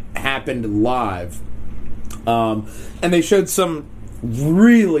when it happened live. And they showed some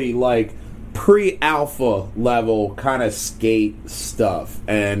really, like, pre-alpha level kind of skate stuff.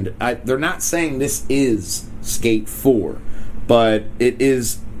 And they're not saying this is Skate 4. But it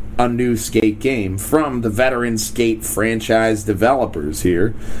is a new skate game from the veteran skate franchise developers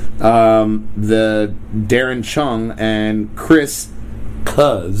here, the Darren Chung and Chris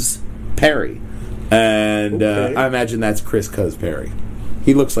Cuz Perry, and I imagine that's Chris Cuz Perry.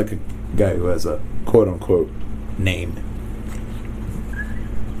 He looks like a guy who has a quote unquote name.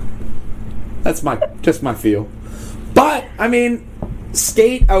 That's just my feel. But I mean,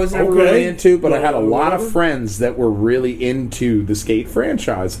 Skate, I was never really into, but I had a lot of friends that were really into the Skate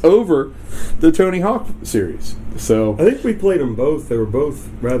franchise over the Tony Hawk series. So I think we played them both. They were both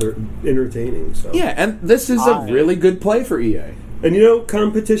rather entertaining. So. Yeah, and this is a really good play for EA. And you know,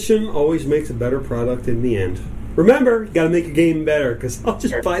 competition always makes a better product in the end. Remember, you got to make a game better, because I'll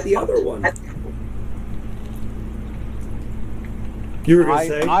just buy the other one. You were going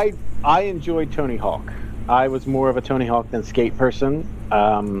to say? I enjoyed Tony Hawk. I was more of a Tony Hawk than Skate person.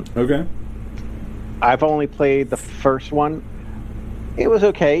 Okay. I've only played the first one. It was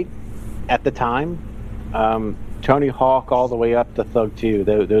okay at the time. Tony Hawk all the way up to Thug 2.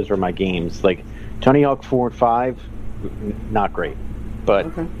 Those were my games. Like Tony Hawk 4 and 5, not great. But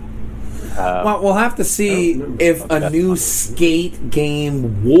well, we'll have to see if a new skate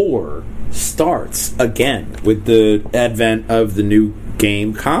game war starts again with the advent of the new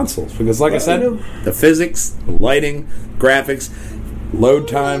game consoles, because like I said, the physics, the lighting, graphics, load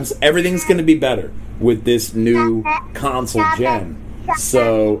times, everything's going to be better with this new console gen.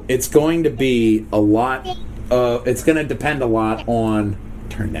 So it's going to be a lot, it's going to depend a lot on,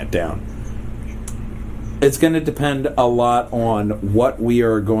 turn that down, It's going to depend a lot on what we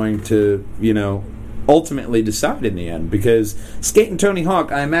are going to, ultimately decide in the end. Because Skate and Tony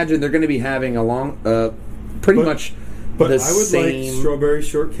Hawk, I imagine they're going to be having pretty much But the I would same. like strawberry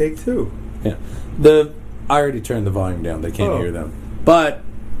shortcake too. Yeah, I already turned the volume down. They can't hear them. But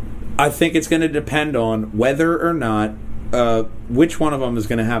I think it's going to depend on whether or not which one of them is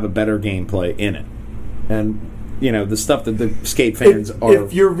going to have a better gameplay in it, and the stuff that the skate fans are.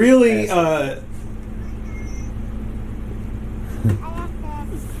 If you're really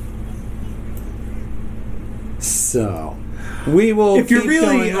so, we will. If you're keep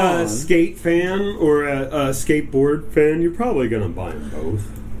really going a on. skate fan or a skateboard fan, you're probably going to buy them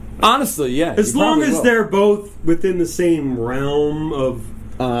both. Honestly, yeah. As you long probably as will. they're both within the same realm of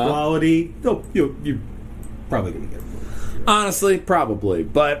quality, you're probably going to get them. Honestly, probably.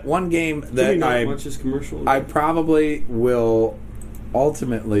 But one game that not much is commercial. I probably will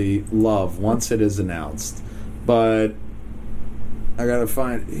ultimately love once it is announced. But I gotta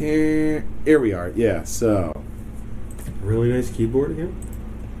find here. Here we are. Yeah, so Really nice keyboard again?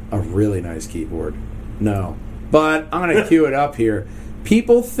 a really nice keyboard. No. But I'm gonna cue it up here.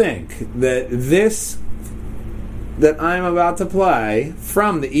 People think that this that I'm about to play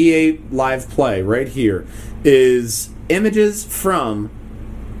from the EA Live Play right here is images from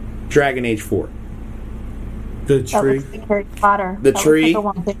Dragon Age 4. The That tree. looks like Harry Potter. The That looks tree. like the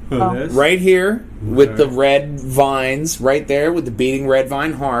one thing. Oh, this? Right here with the Okay. red vines, right there with the beating red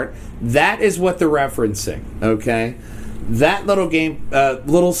vine heart. That is what they're referencing, okay? That little game,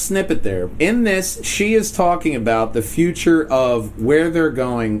 little snippet there. In this, she is talking about the future of where they're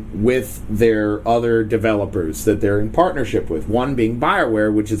going with their other developers that they're in partnership with. One being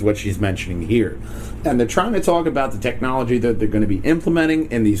BioWare, which is what she's mentioning here. And they're trying to talk about the technology that they're going to be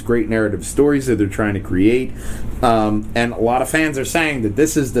implementing in these great narrative stories that they're trying to create. And a lot of fans are saying that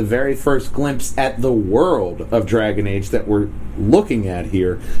this is the very first glimpse at the world of Dragon Age that we're looking at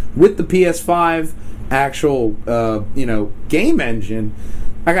here with the PS5 actual game engine.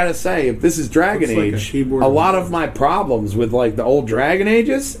 I gotta say, if this is Dragon Looks like a Age, keyboard a lot and mouse. of my problems with like the old Dragon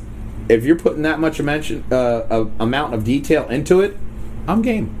Ages, if you're putting that much amount of detail into it, I'm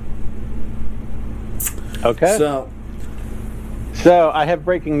game. Okay. So I have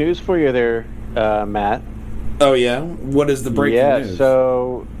breaking news for you there, Matt. Oh yeah, what is the breaking news?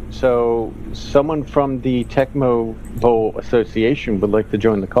 So someone from the Tecmo Bowl Association would like to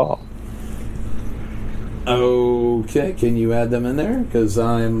join the call. Okay, can you add them in there? Because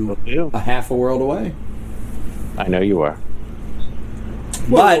I'm a half a world away. I know you are.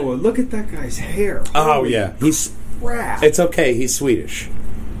 But Whoa, look at that guy's hair. oh Holy yeah, he's. crap. It's okay. He's Swedish.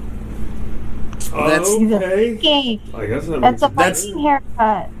 that's- okay. Game. I guess that That's a makes Viking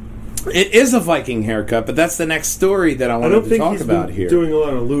haircut. It is a Viking haircut, but that's the next story that I I wanted don't to think talk he's about been here. doing a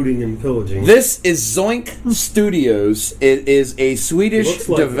lot of looting and pillaging. This is Zoink Studios. It is a Swedish Looks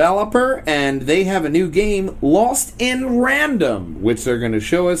like it. developer, and they have a new game, Lost in Random, which they're going to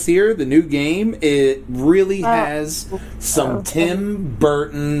show us here. The new game, it really has some Tim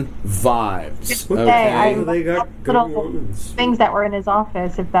Burton vibes. What Okay. I the hell they got little going on? things that were in his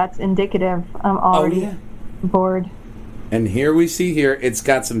office. If that's indicative, I'm already yeah. bored. And here we see here, it's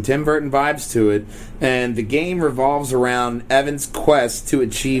got some Tim Burton vibes to it, and the game revolves around Evan's quest to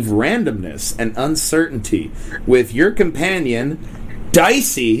achieve randomness and uncertainty with your companion,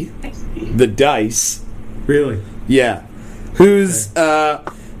 Dicey, the Dice, Really? yeah, who is a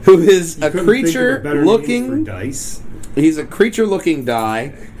Couldn't think of a creature better name looking. for dice. He's a creature-looking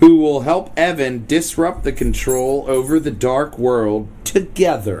guy who will help Evan disrupt the control over the dark world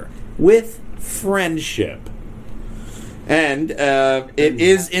together with friendship. And it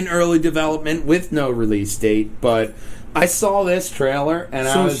is in early development with no release date, but I saw this trailer and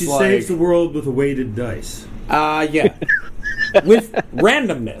I So was she like, saves the world with a weighted dice. yeah, with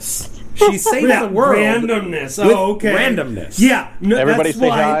randomness. She saves the world. Randomness. with Oh, okay. randomness. Yeah, no, Everybody that's say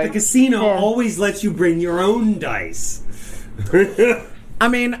why hi. the casino Yeah. always lets you bring your own dice. I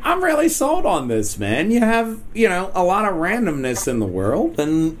mean, I'm really sold on this, man. You have, a lot of randomness in the world,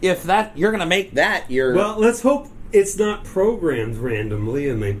 and if that you're gonna make that your Well, let's hope it's not programmed randomly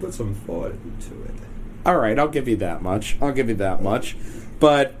and they put some thought into it. all right, I'll give you that much.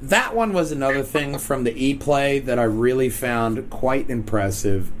 But that one was another thing from the E-Play that I really found quite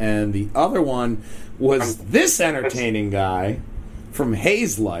impressive. And the other one was this entertaining guy from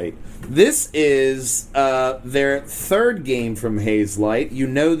Hazelight. This is their third game from Hazelight. You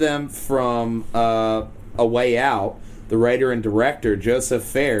know them from A Way Out. The writer and director, Joseph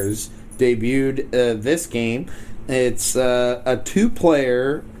Fares, debuted this game. It's a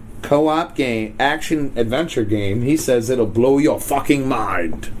two-player co-op game, action-adventure game. He says it'll blow your fucking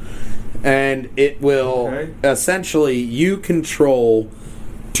mind. And it will essentially, you control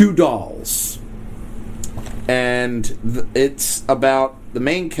 2 dolls. And it's about the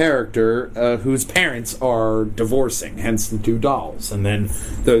main character whose parents are divorcing, hence the 2 dolls. And then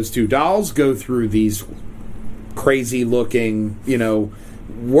those 2 dolls go through these crazy looking,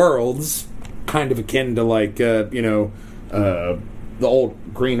 worlds, kind of akin to like, the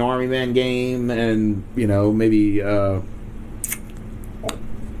old Green Army Man game, and, maybe,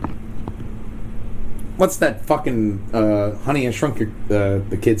 what's that fucking Honey, I Shrunk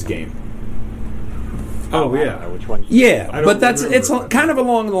the Kids game? Oh, yeah. Which one? Yeah, but it's kind of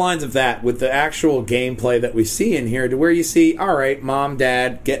along the lines of that, with the actual gameplay that we see in here, to where you see, all right, mom,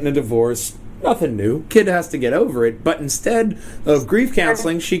 dad, getting a divorce, nothing new. Kid has to get over it. But instead of grief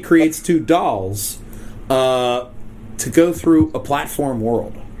counseling, she creates 2 dolls to go through a platform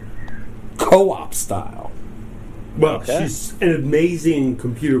world, co-op style. Well, she's an amazing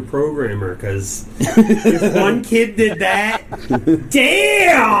computer programmer, because if one kid did that,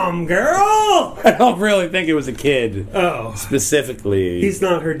 damn, girl! I don't really think it was a kid. Oh. Specifically. He's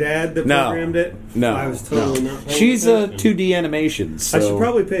not her dad that programmed it? No. I was totally not paying She's attention. a 2D animation, so... I should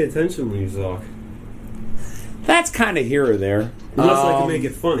probably pay attention when you talk. That's kind of here or there. Unless I can make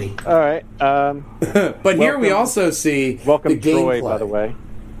it funny. All right. But here we also see welcome the gameplay. Troy, by the way.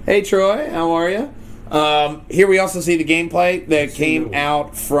 Hey, Troy. How are you? Here we also see the gameplay that came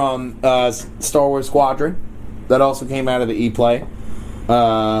out from Star Wars Squadron. That also came out of the ePlay.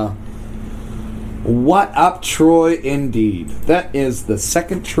 What up, Troy, indeed. That is the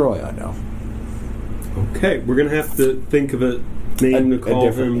second Troy I know. Okay, we're going to have to think of a name to call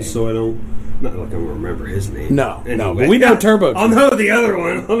him name. so I don't... Not like I'm going to remember his name. No, Anyway. no, but we know Turbo Troy. I'll know the other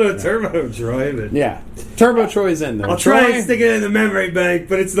one. I'll know Turbo Troy. But Yeah, Turbo Troy's in there. I'll try and stick it in the memory bank,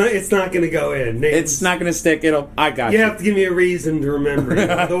 but it's not going to go in. It's not going to stick. I got you. You have to give me a reason to remember it.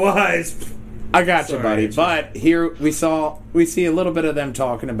 Otherwise... I got you, Sorry, buddy. Troy. But here we see a little bit of them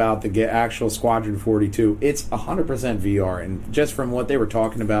talking about the actual Squadron 42. It's 100% VR, and just from what they were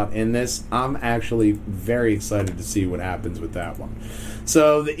talking about in this, I'm actually very excited to see what happens with that one.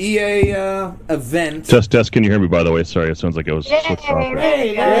 So the EA event. Test. Can you hear me? By the way, sorry, it sounds like I was switched off.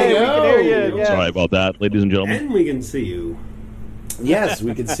 Hey, there you go. Yeah. Sorry about that, ladies and gentlemen. And we can see you. Yes,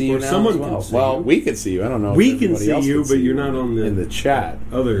 we can see you Or now someone as well. can see Well, you. we can see you. I don't know. We if can everybody see else you, can but see you're you not on in the chat.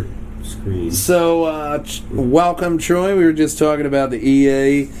 Other screen. So, welcome, Troy. We were just talking about the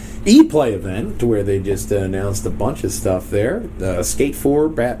EA ePlay event, where they just announced a bunch of stuff there. Skate 4,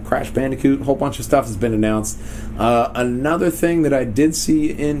 Crash Bandicoot, a whole bunch of stuff has been announced. Another thing that I did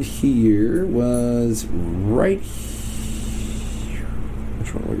see in here was right here.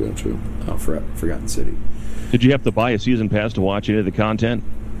 Which one are we going to? Oh, Forgotten City. Did you have to buy a season pass to watch any of the content?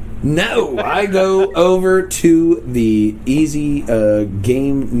 No, I go over to the Easy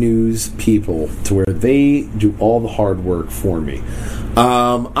Game News people, to where they do all the hard work for me.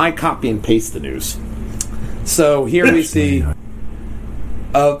 I copy and paste the news. So here we see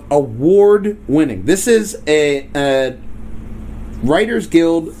award-winning. This is a Writers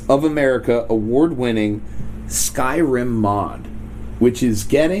Guild of America award-winning Skyrim mod, which is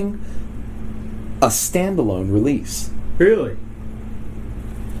getting a standalone release. Really?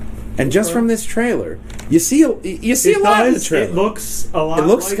 And just from this trailer, you see a lot of the trailer. It looks a lot. It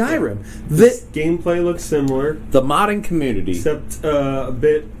looks like Skyrim. The gameplay looks similar, the modding community, except a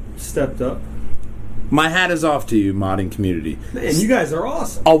bit stepped up. My hat is off to you, modding community. Man, you guys are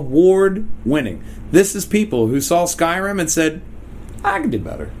awesome. Award winning. This is people who saw Skyrim and said, I can do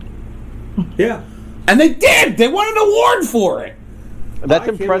better. Yeah. And they did! They won an award for it! That's I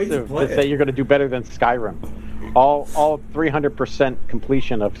can't wait to impressive play to it. say you're going to do better than Skyrim. All 300%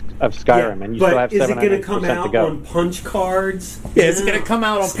 completion of Skyrim, and you still have but is it going to 700% come to out go. on punch cards? Yeah, it's going to come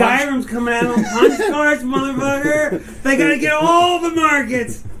out on Skyrim's coming out on punch cards, motherfucker! They got to get all the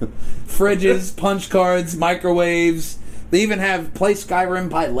markets! fridges, punch cards, microwaves. They even have Play Skyrim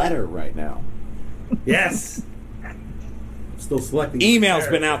by letter right now. Yes! Still selecting. Email's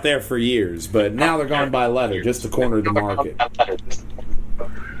been out there for years, but now they're going by letter just to corner the market.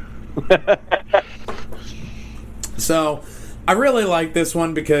 So, I really like this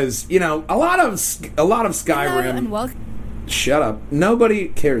one because, you know, a lot of Skyrim. Shut up. Nobody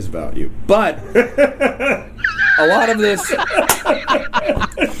cares about you. But a lot of this.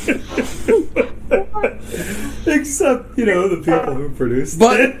 Except, you know, the people who produced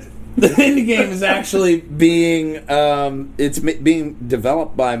But it. the indie game is actually being being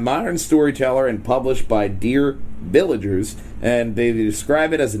developed by Modern Storyteller and published by Dear Villagers, and they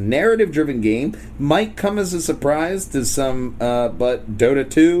describe it as a narrative-driven game. Might come as a surprise to some, but Dota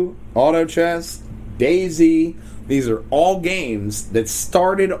 2, Auto Chess, DayZ, These are all games that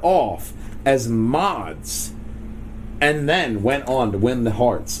started off as mods and then went on to win the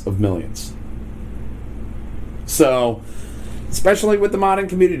hearts of millions. So, especially with the modding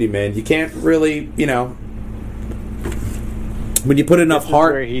community, man, you can't really, when you put enough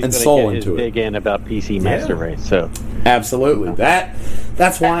heart and soul into it. Big in about PC Master Race, so absolutely.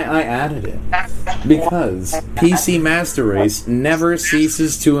 That's why I added it, because PC Master Race never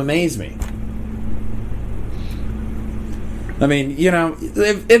ceases to amaze me. I mean,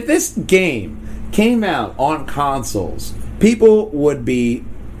 if this game came out on consoles, people would be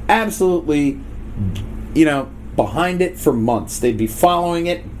absolutely, behind it for months. They'd be following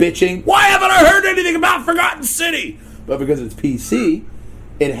it, bitching, why haven't I heard anything about Forgotten City? But because it's PC,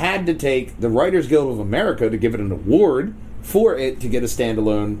 it had to take the Writers Guild of America to give it an award for it to get a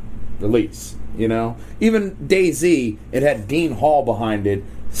standalone release. Even DayZ, it had Dean Hall behind it,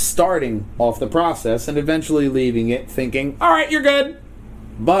 starting off the process and eventually leaving it thinking, all right, you're good.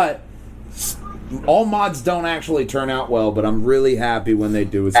 But all mods don't actually turn out well, but I'm really happy when they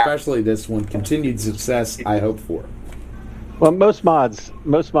do, especially this one. Continued success, I hope for. Well, most mods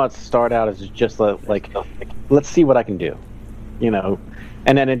start out as just like let's see what I can do,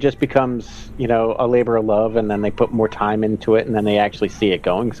 and then it just becomes, a labor of love, and then they put more time into it, and then they actually see it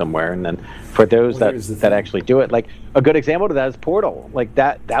going somewhere. And then for those that actually do it, like a good example of that is Portal. Like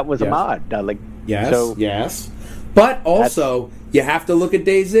that was a mod. Yes. But also, you have to look at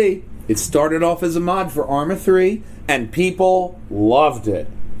DayZ. It started off as a mod for Arma 3, and people loved it.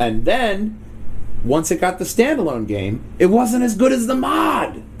 And then, once it got the standalone game, it wasn't as good as the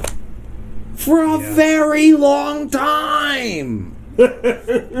mod. For a very long time.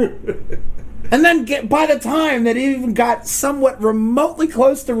 And then by the time that it even got somewhat remotely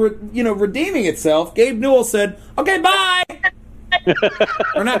close to redeeming itself, Gabe Newell said, okay, bye!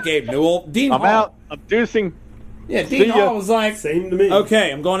 Or not Gabe Newell, Dean Hall. I'm out. I'm deucing. Yeah, Dean Hall was like, same to me.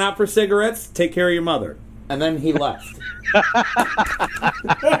 Okay, I'm going out for cigarettes. Take care of your mother. And then he left.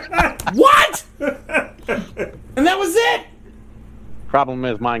 What? And that was it. Problem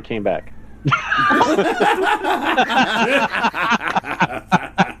is, mine came back.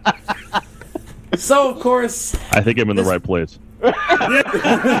 So, of course, I think I'm in the right place.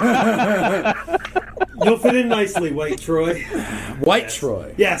 You'll fit in nicely, White Troy. White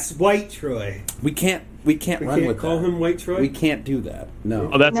Troy. Yes, White Troy. We can't run with call that. him White Troy. We can't do that. No.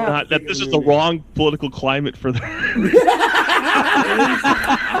 Oh, that's not. This is the wrong political climate for that.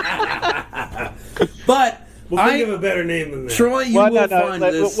 But we'll think of a better name than that. Troy, you will find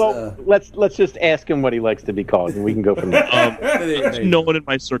this. Let's just ask him what he likes to be called, and we can go from there. There's no one in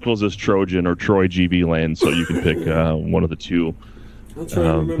my circles is Trojan or Troy GB Land, so you can pick one of the two. I'll try to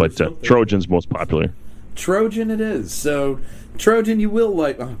remember but something. Trojan's most popular. Trojan it is. So, Trojan, you will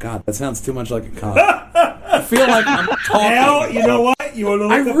like... Oh, God, that sounds too much like a cop. I feel like I'm talking... Hell, you know what? You want to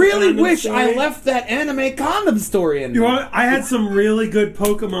look I up really condom wish story? I left that anime condom story in there. I had some really good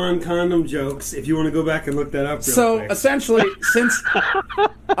Pokemon condom jokes, if you want to go back and look that up real So, quick. essentially, since I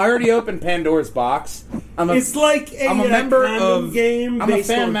already opened Pandora's box, It's like I'm a member condom of game I'm a based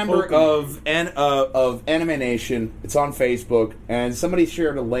fan on member Pokemon. of Anime Nation. It's on Facebook, and somebody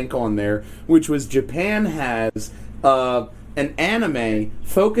shared a link on there, which was Japan has an anime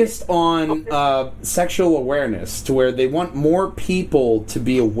focused on sexual awareness, to where they want more people to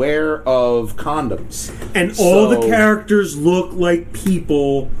be aware of condoms. And all the characters look like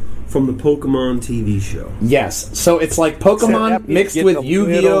people from the Pokemon TV show. Yes, so it's like Pokemon mixed with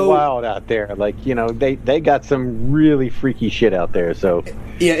Yu-Gi-Oh! Wild out there, like they got some really freaky shit out there. So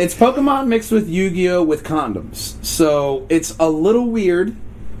yeah, it's Pokemon mixed with Yu-Gi-Oh! With condoms. So it's a little weird,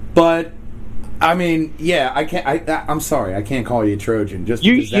 but I mean, yeah, I can't. I'm sorry, I can't call you Trojan.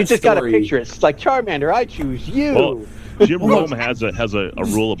 You just got to picture it. It's like Charmander. I choose you. Well, Jim Rome has a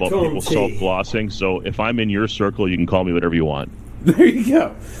rule about people self-glossing. So if I'm in your circle, you can call me whatever you want. There you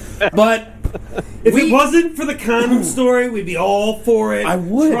go. But if it wasn't for the condom story, we'd be all for it. I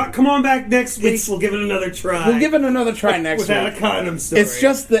would. Come on back next week. We'll give it another try. We'll give it another try next without week. a condom story. It's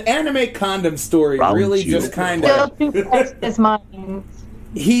just the anime condom story really just kind of... His mind.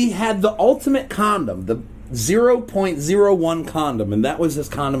 He had the ultimate condom, the 0.01 condom, and that was his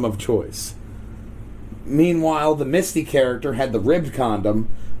condom of choice. Meanwhile, the Misty character had the ribbed condom,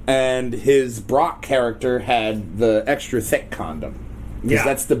 and his Brock character had the extra thick condom. Because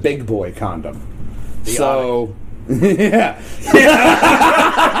that's the big boy condom. So, yeah.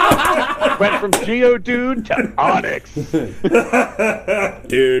 Went from Geodude to Onyx.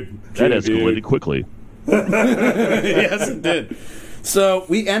 Dude. That escalated quickly. Yes, it did. So,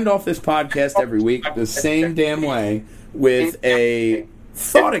 we end off this podcast every week the same damn way with a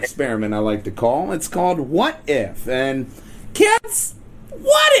thought experiment I like to call. It's called What If? And kids,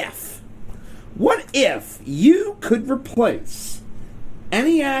 what if? What if you could replace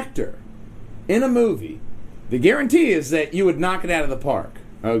any actor in a movie? The guarantee is that you would knock it out of the park,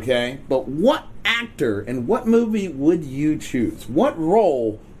 okay? But what actor and what movie would you choose? What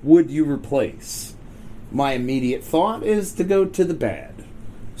role would you replace? My immediate thought is to go to the bad.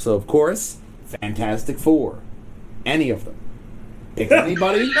 So, of course, Fantastic Four. Any of them. Pick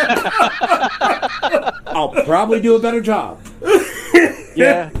anybody. I'll probably do a better job.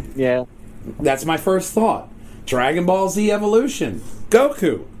 Yeah. That's my first thought. Dragon Ball Z Evolution.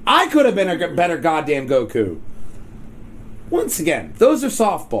 Goku. I could have been a better goddamn Goku. Once again, those are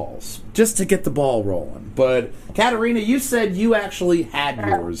softballs, just to get the ball rolling. But, Katarina, you said you actually had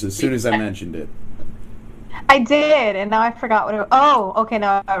yours as soon as I mentioned it. I did, and now I forgot what it was. Oh, okay,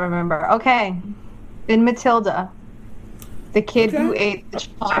 now I remember. Okay. In Matilda, the kid who ate the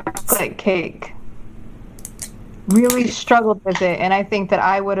chocolate cake really struggled with it, and I think that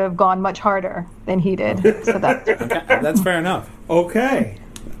I would have gone much harder than he did. So that's fair enough. Okay.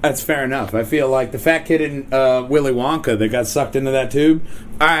 That's fair enough. I feel like the fat kid in Willy Wonka that got sucked into that tube,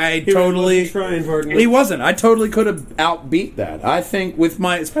 he wasn't. I totally could have outbeat that. I think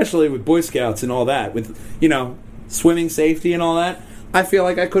especially with Boy Scouts and all that, with, swimming safety and all that, I feel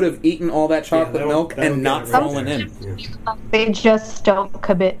like I could have eaten all that chocolate milk and not fallen in. They just don't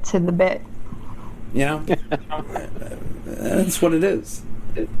commit to the bit. That's what it is.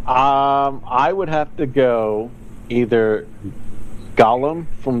 I would have to go either Gollum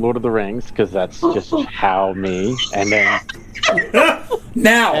from Lord of the Rings, because that's just how me, and then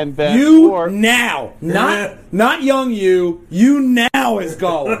not young you now is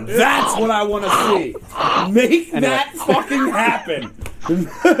Gollum. That's what I want to see. Make that fucking happen.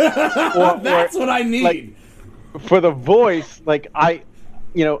 That's what I need. Like, for the voice, I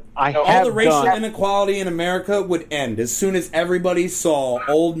all the racial inequality in America would end as soon as everybody saw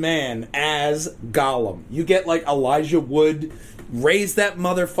Old Man as Gollum. You get Elijah Wood. Raise that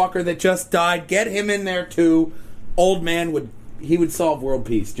motherfucker that just died. Get him in there too. Old Man would solve world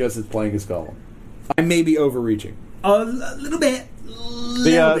peace just as playing as Gollum. I may be overreaching a little bit.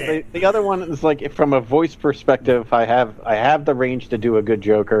 The other one is from a voice perspective. I have the range to do a good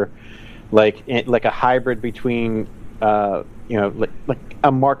Joker, like a hybrid between like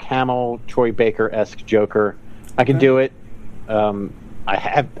a Mark Hamill, Troy Baker-esque Joker. I can do it. I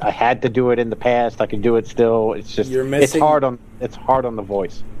had to do it in the past. I can do it still. It's just it's hard on the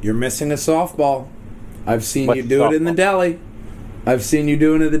voice. You're missing a softball. I've seen you do it in the deli. I've seen you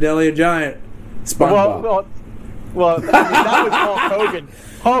doing it in the Deli of Giant. SpongeBob. Well, that was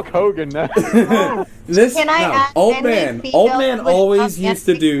Hulk Hogan. Old Man always used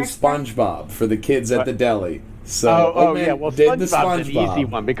to do SpongeBob for the kids at the deli. So Well, did the SpongeBob's an easy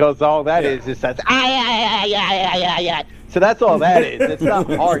one, because all that is that. So that's all that is. It's not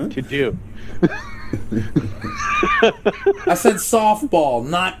hard to do. I said softball,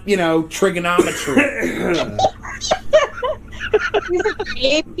 not trigonometry.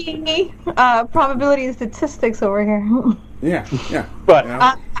 AP probability and statistics over here. Yeah. But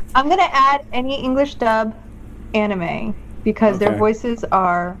I'm gonna add any English dub anime because their voices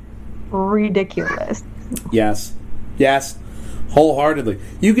are ridiculous. Yes, wholeheartedly.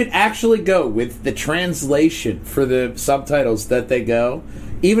 You could actually go with the translation for the subtitles that they go,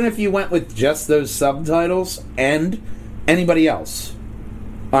 even if you went with just those subtitles and anybody else.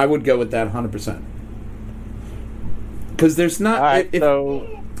 I would go with that 100%. Because there's not... Right, if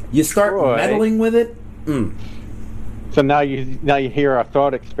so you start meddling with it... So now you hear our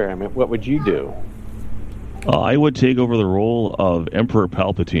thought experiment. What would you do? I would take over the role of Emperor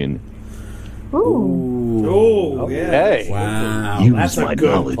Palpatine. Ooh. Oh, yeah. Wow. Use my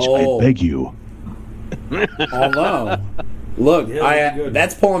knowledge, I beg you. Although, look,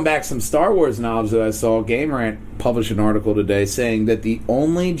 that's pulling back some Star Wars knowledge that I saw. Game Rant published an article today saying that the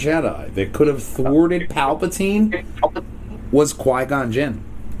only Jedi that could have thwarted Palpatine was Qui-Gon Jinn.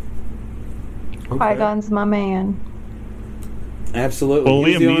 Qui-Gon's my man. Absolutely. Well,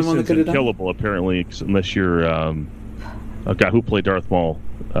 Liam Neeson's unkillable, apparently, unless you're a guy who played Darth Maul.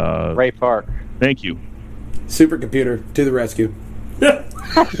 Ray Park. Thank you. Supercomputer to the rescue.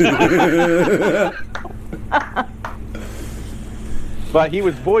 But he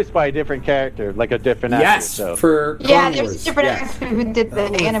was voiced by a different character, like a different actor. Yes, so. for Clone there's Wars. a different actor who did the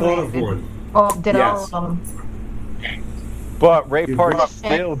anime. Thought of one. All of them. But Ray Park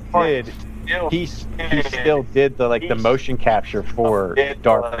still did. He still did the motion capture for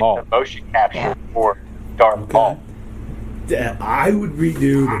Darth Maul. I would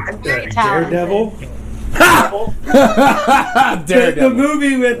redo the Daredevil Daredevil. The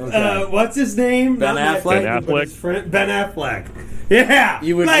movie with what's his name? Ben Not Affleck? Matt Damon, but his friend, Ben Affleck. Yeah,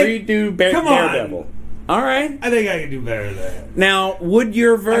 You would like, redo come on. Daredevil. All right. I think I can do better than that. Now, would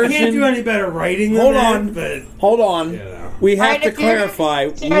your version... I can't do any better writing than Hold that, on. but Hold on. You know. We have Alright, to if you're- clarify.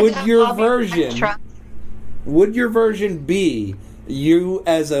 Daredevil, Would your I'll be version... extra. Would your version be you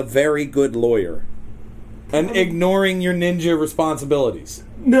as a very good lawyer and ignoring your ninja responsibilities?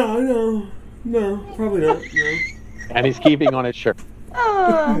 no, probably not. No. And he's keeping on his shirt.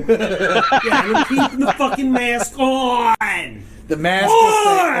 Oh. Yeah, I'm keeping the fucking mask on. The mask will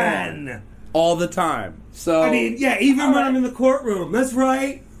stay on all the time. So I mean, yeah, even when I'm in the courtroom. That's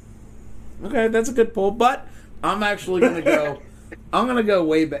right. okay, that's a good pull. But I'm actually going to go. I'm going to go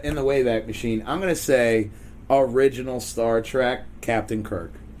way back in the Wayback Machine. I'm going to say original Star Trek Captain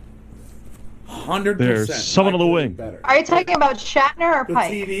Kirk. 100%. There's someone on the wing. Better. Are you talking about Shatner or The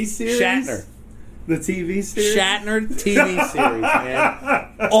Pike? TV series. Shatner. The TV series. Shatner TV series,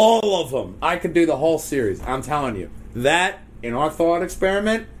 man. All of them. I could do the whole series. I'm telling you. That, in our thought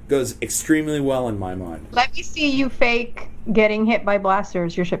experiment, goes extremely well in my mind. Let me see you fake getting hit by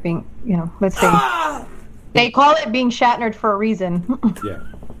blasters. You're shipping, let's see. They call it being Shatnered for a reason. Yeah.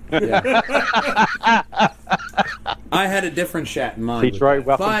 I had a different Shat in mind. Detroit,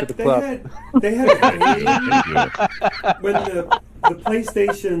 welcome but to the club. They had a game when the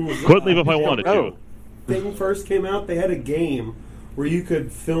PlayStation Couldn't leave if I wanted to. thing first came out. They had a game where you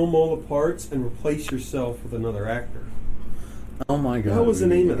could film all the parts and replace yourself with another actor. Oh my god. What was the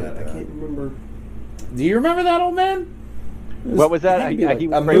we name need of to that? get I can't remember. Do you remember that, old man? What was that? It had to be like He a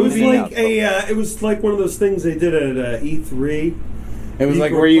was It was breaking like out. it was like one of those things they did at E3. It was You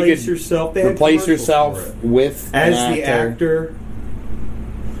like could where you replace could yourself. They had replace commercials yourself for it. with As an the actor.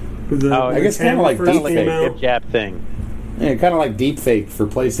 With the- Oh, when I the guess kinda camera like first deep came fake. out. Hip jab thing. Yeah, kind of like deepfake for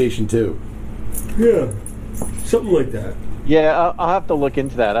PlayStation 2. Yeah, something like that. Yeah, I'll have to look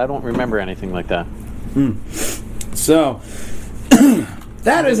into that. I don't remember anything like that. So,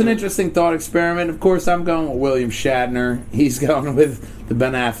 that is an interesting thought experiment. Of course, I'm going with William Shatner. He's going with the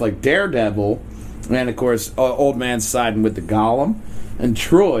Ben Affleck Daredevil. And, of course, old man's siding with the Golem. And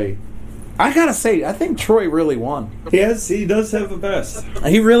Troy, I gotta say, I think Troy really won. He does have the best.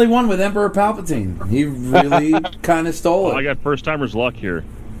 He really won with Emperor Palpatine. He really kind of stole Well, I it. got first timer's luck here.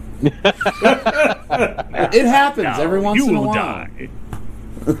 It happens every once you in a will while. die.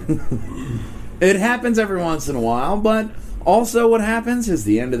 It happens every once in a while, but also what happens is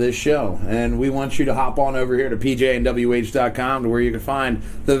the end of this show. And we want you to hop on over here to pjnwh.com to where you can find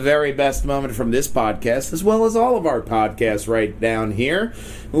the very best moment from this podcast, as well as all of our podcasts right down here.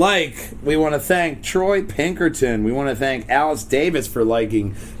 Like, we want to thank Troy Pinkerton. We want to thank Alice Davis for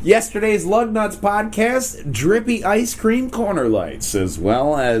liking yesterday's Lug Nuts podcast, Drippy Ice Cream Corner Lights, as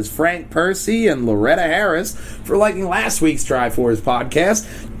well as Frank Percy and Loretta Harris for liking last week's Triforce podcast,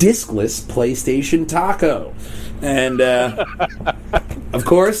 Discless PlayStation Taco. And, of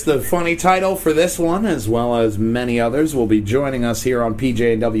course, the funny title for this one, as well as many others, will be joining us here on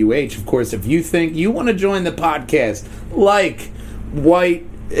PJWH. Of course, if you think you want to join the podcast, like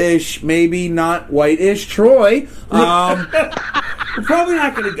white-ish, maybe not white-ish Troy, We're probably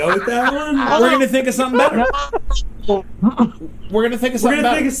not going to go with that one. we're going to think of something better. We're going to think of We're something going to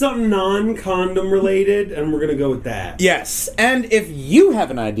better. think of something non-condom related, and we're going to go with that. Yes, and if you have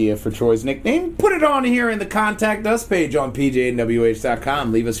an idea for Troy's nickname, put it on here in the Contact Us page on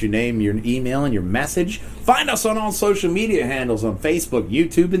pjnwh.com. Leave us your name, your email, and your message. Find us on all social media handles on Facebook,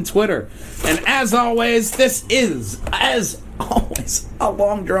 YouTube, and Twitter. And as always, this is, as always, a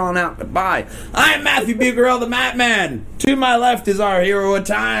long drawn-out goodbye. I am Matthew Bucarell, the Mat Man. To my left is our hero of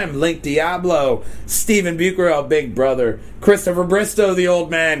time, Link Diablo, Stephen Bucarell, Big Brother, Christopher Bristow, the old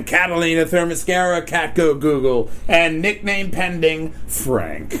man, Catalina Thermoscara, Catgo Google, and nickname pending,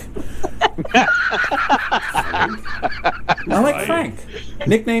 Frank. I like Frank.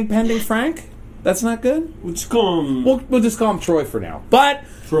 Nickname pending, Frank? That's not good? We'll just call him We'll just call him Troy for now. But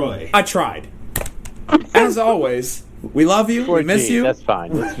Troy. I tried. As always, we love you. We miss you. That's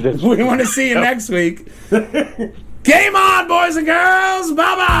fine. That's We want to see you next week. Game on, boys and girls.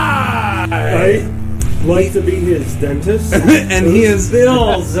 Bye-bye. Right? Like to be his dentist. And he is...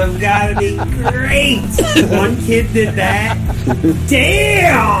 Bills have got to be great. One kid did that.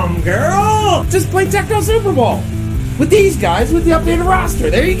 Damn, girl. Just play Techno Super Bowl with these guys with the updated roster.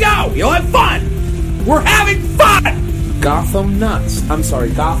 There you go. You'll have fun. We're having fun. Gotham Nuts. I'm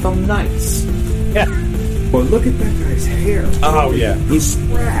sorry, Gotham Knights. Yeah. Well, look at that guy's hair. Oh, yeah. He's...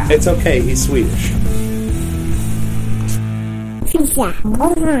 It's okay. He's Swedish. Pizza.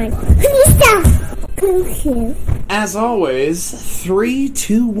 Hold on. Pizza. Thank you. As always, 3,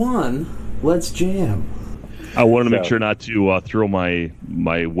 2, 1. Let's jam. I wanted to make sure not to throw my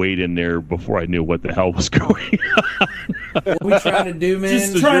weight in there before I knew what the hell was going on. What we trying to do, man?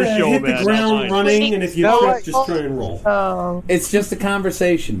 Just try to hit the ground running, and if you trip, just try and roll. Oh. It's just a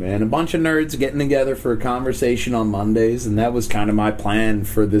conversation, man. A bunch of nerds getting together for a conversation on Mondays, and that was kind of my plan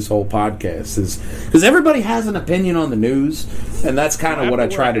for this whole podcast. Is because everybody has an opinion on the news, and that's kind of what I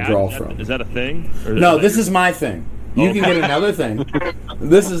try to draw from. Is that a thing? No, this is my thing. You can get another thing.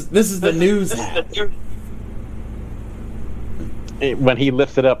 This is the news hat. When he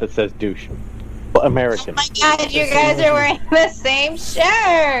lifts it up, it says douche. American. Oh my God, you guys are wearing the same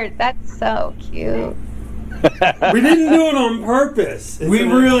shirt. That's so cute. We didn't do it on purpose. We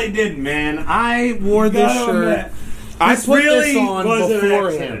really did, man. I wore this shirt. I put really this on was an before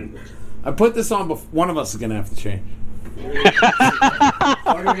accident. him. I put this on before. One of us is going to have to change.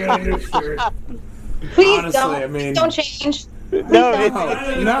 Please Honestly, don't. I mean- Don't change. No,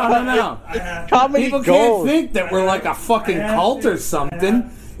 No. comedy People gold. can't think that we're like a fucking cult or something.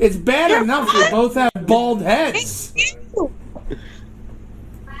 It's bad enough we both have bald heads.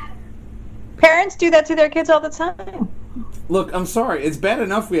 Parents do that to their kids all the time. Look, I'm sorry. It's bad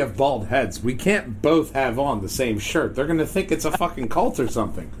enough we have bald heads. We can't both have on the same shirt. They're going to think it's a fucking cult or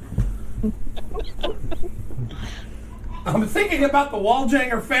something. I'm thinking about the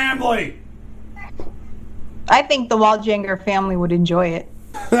Walljanger family. I think the Walljanger family would enjoy it.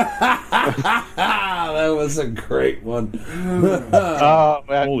 That was a great one.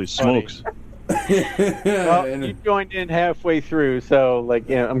 Holy smokes. Well, you joined in halfway through, so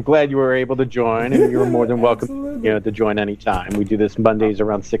I'm glad you were able to join, and you're more than welcome, to join anytime. We do this Mondays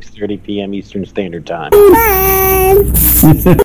around 6:30 p.m. Eastern Standard Time.